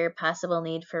severe, possible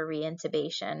need for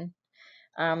reintubation.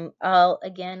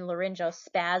 Again, laryngeal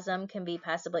spasm can be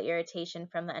possible irritation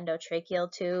from the endotracheal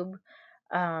tube.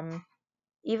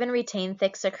 Even retain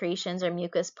thick secretions or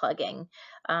mucus plugging.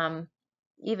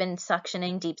 Even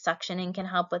suctioning, deep suctioning can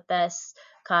help with this,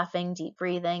 coughing, deep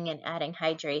breathing, and adding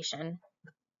hydration.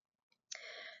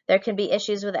 There can be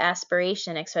issues with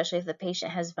aspiration, especially if the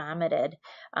patient has vomited.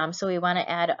 So we want to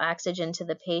add oxygen to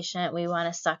the patient, we want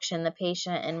to suction the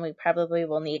patient, and we probably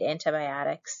will need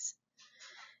antibiotics.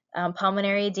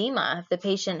 Pulmonary edema, if the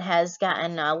patient has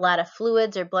gotten a lot of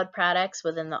fluids or blood products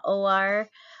within the OR,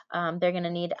 they're going to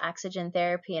need oxygen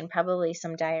therapy and probably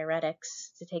some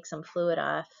diuretics to take some fluid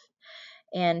off.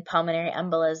 And pulmonary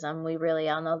embolism, we really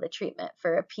all know the treatment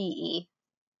for a PE.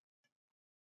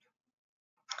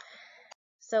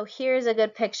 So here's a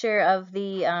good picture of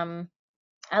the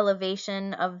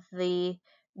elevation of the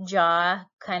jaw,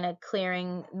 kind of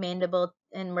clearing mandible,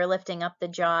 and we're lifting up the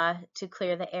jaw to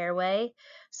clear the airway.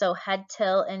 So head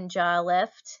tilt and jaw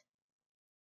lift.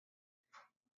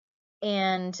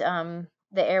 and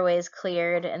the airway is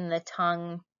cleared and the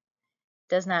tongue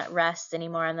does not rest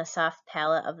anymore on the soft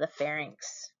palate of the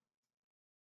pharynx.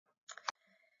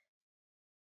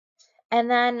 And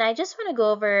then I just want to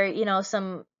go over,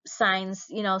 some signs,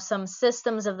 some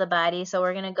systems of the body. So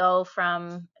we're going to go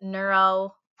from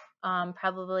neuro,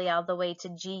 probably all the way to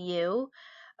GU,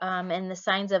 and the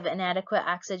signs of inadequate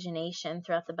oxygenation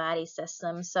throughout the body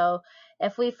system. So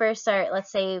if we first start,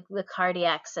 let's say the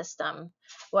cardiac system,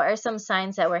 what are some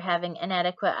signs that we're having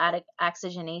inadequate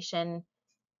oxygenation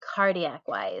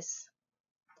cardiac-wise?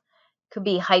 Could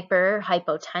be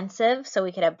hypotensive, so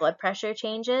we could have blood pressure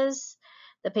changes.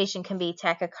 The patient can be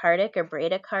tachycardic or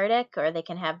bradycardic, or they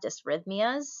can have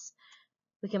dysrhythmias.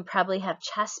 We can probably have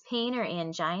chest pain or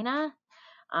angina.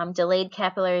 Delayed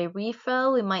capillary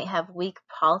refill, we might have weak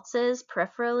pulses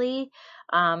peripherally,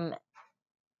 and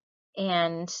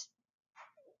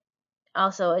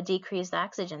also a decreased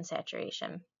oxygen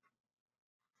saturation.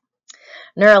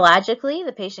 Neurologically,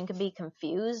 the patient could be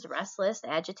confused, restless,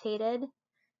 agitated.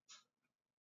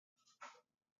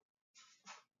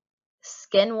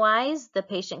 Skin-wise, the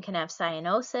patient can have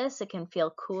cyanosis. It can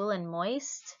feel cool and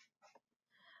moist.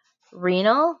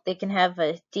 Renal, they can have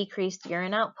a decreased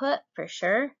urine output for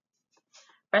sure.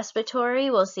 Respiratory,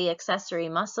 we'll see accessory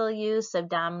muscle use,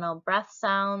 abdominal breath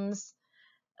sounds.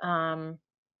 They'll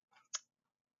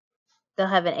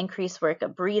have an increased work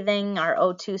of breathing. Our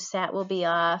O2 sat will be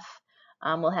off.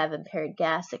 We'll have impaired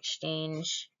gas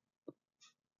exchange.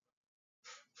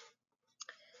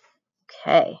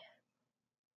 Okay.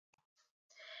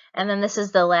 And then this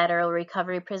is the lateral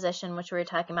recovery position, which we were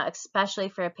talking about, especially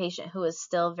for a patient who is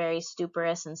still very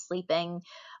stuporous and sleeping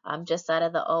just out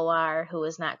of the OR, who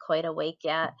is not quite awake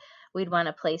yet. We'd want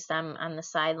to place them on the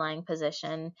sideline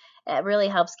position. It really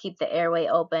helps keep the airway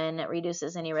open. It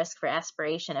reduces any risk for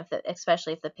aspiration,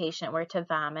 especially if the patient were to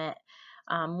vomit.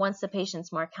 Once the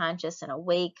patient's more conscious and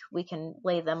awake, we can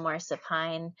lay them more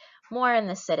supine, more in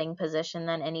the sitting position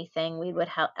than anything. We would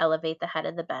elevate the head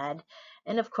of the bed.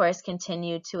 And of course,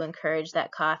 continue to encourage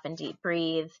that cough and deep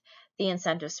breathe, the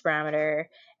incentive spirometer,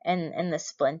 and the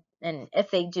splint. And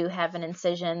if they do have an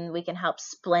incision, we can help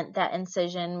splint that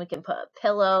incision. We can put a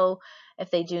pillow. If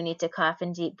they do need to cough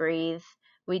and deep breathe,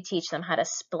 we teach them how to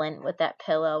splint with that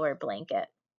pillow or blanket.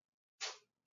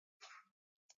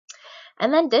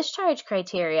 And then discharge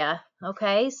criteria.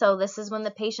 Okay, so this is when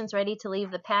the patient's ready to leave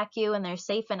the PACU and they're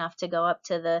safe enough to go up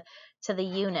to the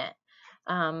unit.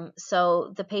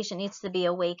 So the patient needs to be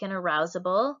awake and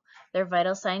arousable. Their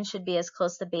vital signs should be as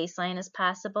close to baseline as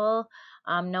possible.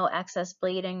 No excess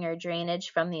bleeding or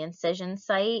drainage from the incision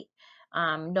site.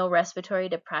 No respiratory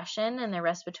depression, and their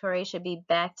respiratory should be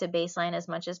back to baseline as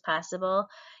much as possible.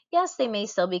 Yes, they may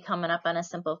still be coming up on a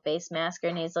simple face mask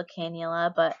or nasal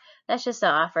cannula, but that's just to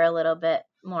offer a little bit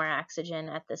more oxygen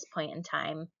at this point in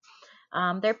time.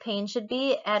 Their pain should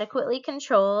be adequately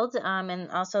controlled,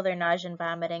 and also their nausea and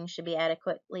vomiting should be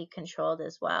adequately controlled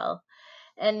as well.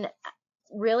 And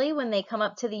really, when they come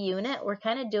up to the unit, we're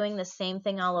kind of doing the same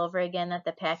thing all over again that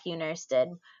the PACU nurse did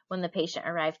when the patient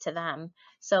arrived to them.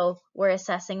 So we're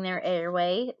assessing their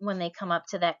airway when they come up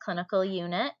to that clinical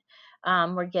unit.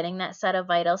 We're getting that set of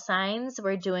vital signs.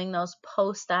 We're doing those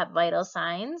post-op vital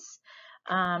signs.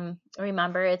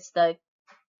 Remember, it's the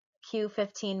Q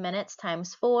 15 minutes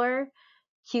times 4,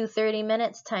 Q 30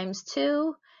 minutes times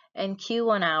 2, and Q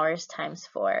 1 hours times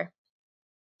 4.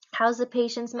 How's the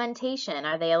patient's mentation?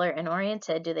 Are they alert and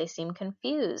oriented? Do they seem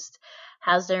confused?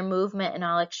 How's their movement in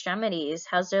all extremities?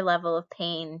 How's their level of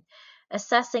pain?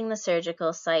 Assessing the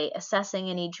surgical site, assessing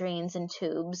any drains and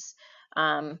tubes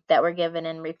that were given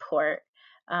in report.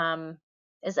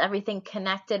 Is everything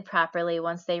connected properly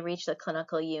once they reach the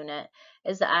clinical unit?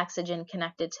 Is the oxygen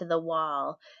connected to the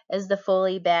wall? Is the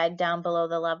Foley bag down below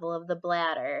the level of the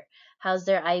bladder? How's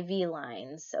their IV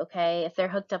lines? Okay, if they're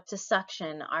hooked up to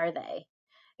suction, are they?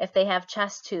 If they have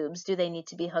chest tubes, do they need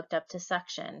to be hooked up to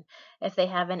suction? If they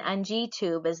have an NG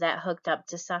tube, is that hooked up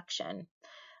to suction?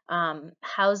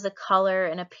 How's the color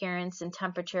and appearance and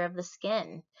temperature of the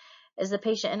skin? Is the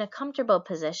patient in a comfortable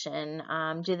position?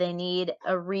 Do they need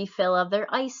a refill of their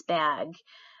ice bag?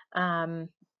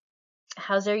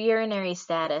 How's their urinary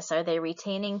status? Are they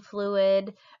retaining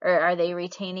fluid, or are they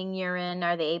retaining urine?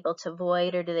 Are they able to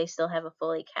void, or do they still have a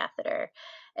Foley catheter?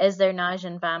 Is their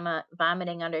nausea and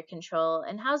vomiting under control?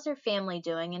 And how's their family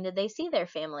doing? And did they see their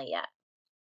family yet?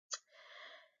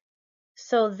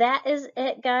 So that is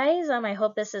it, guys. I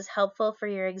hope this is helpful for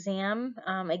your exam.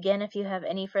 Again, if you have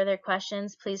any further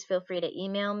questions, please feel free to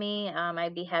email me.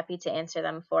 I'd be happy to answer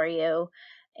them for you.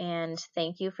 And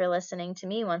thank you for listening to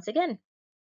me once again.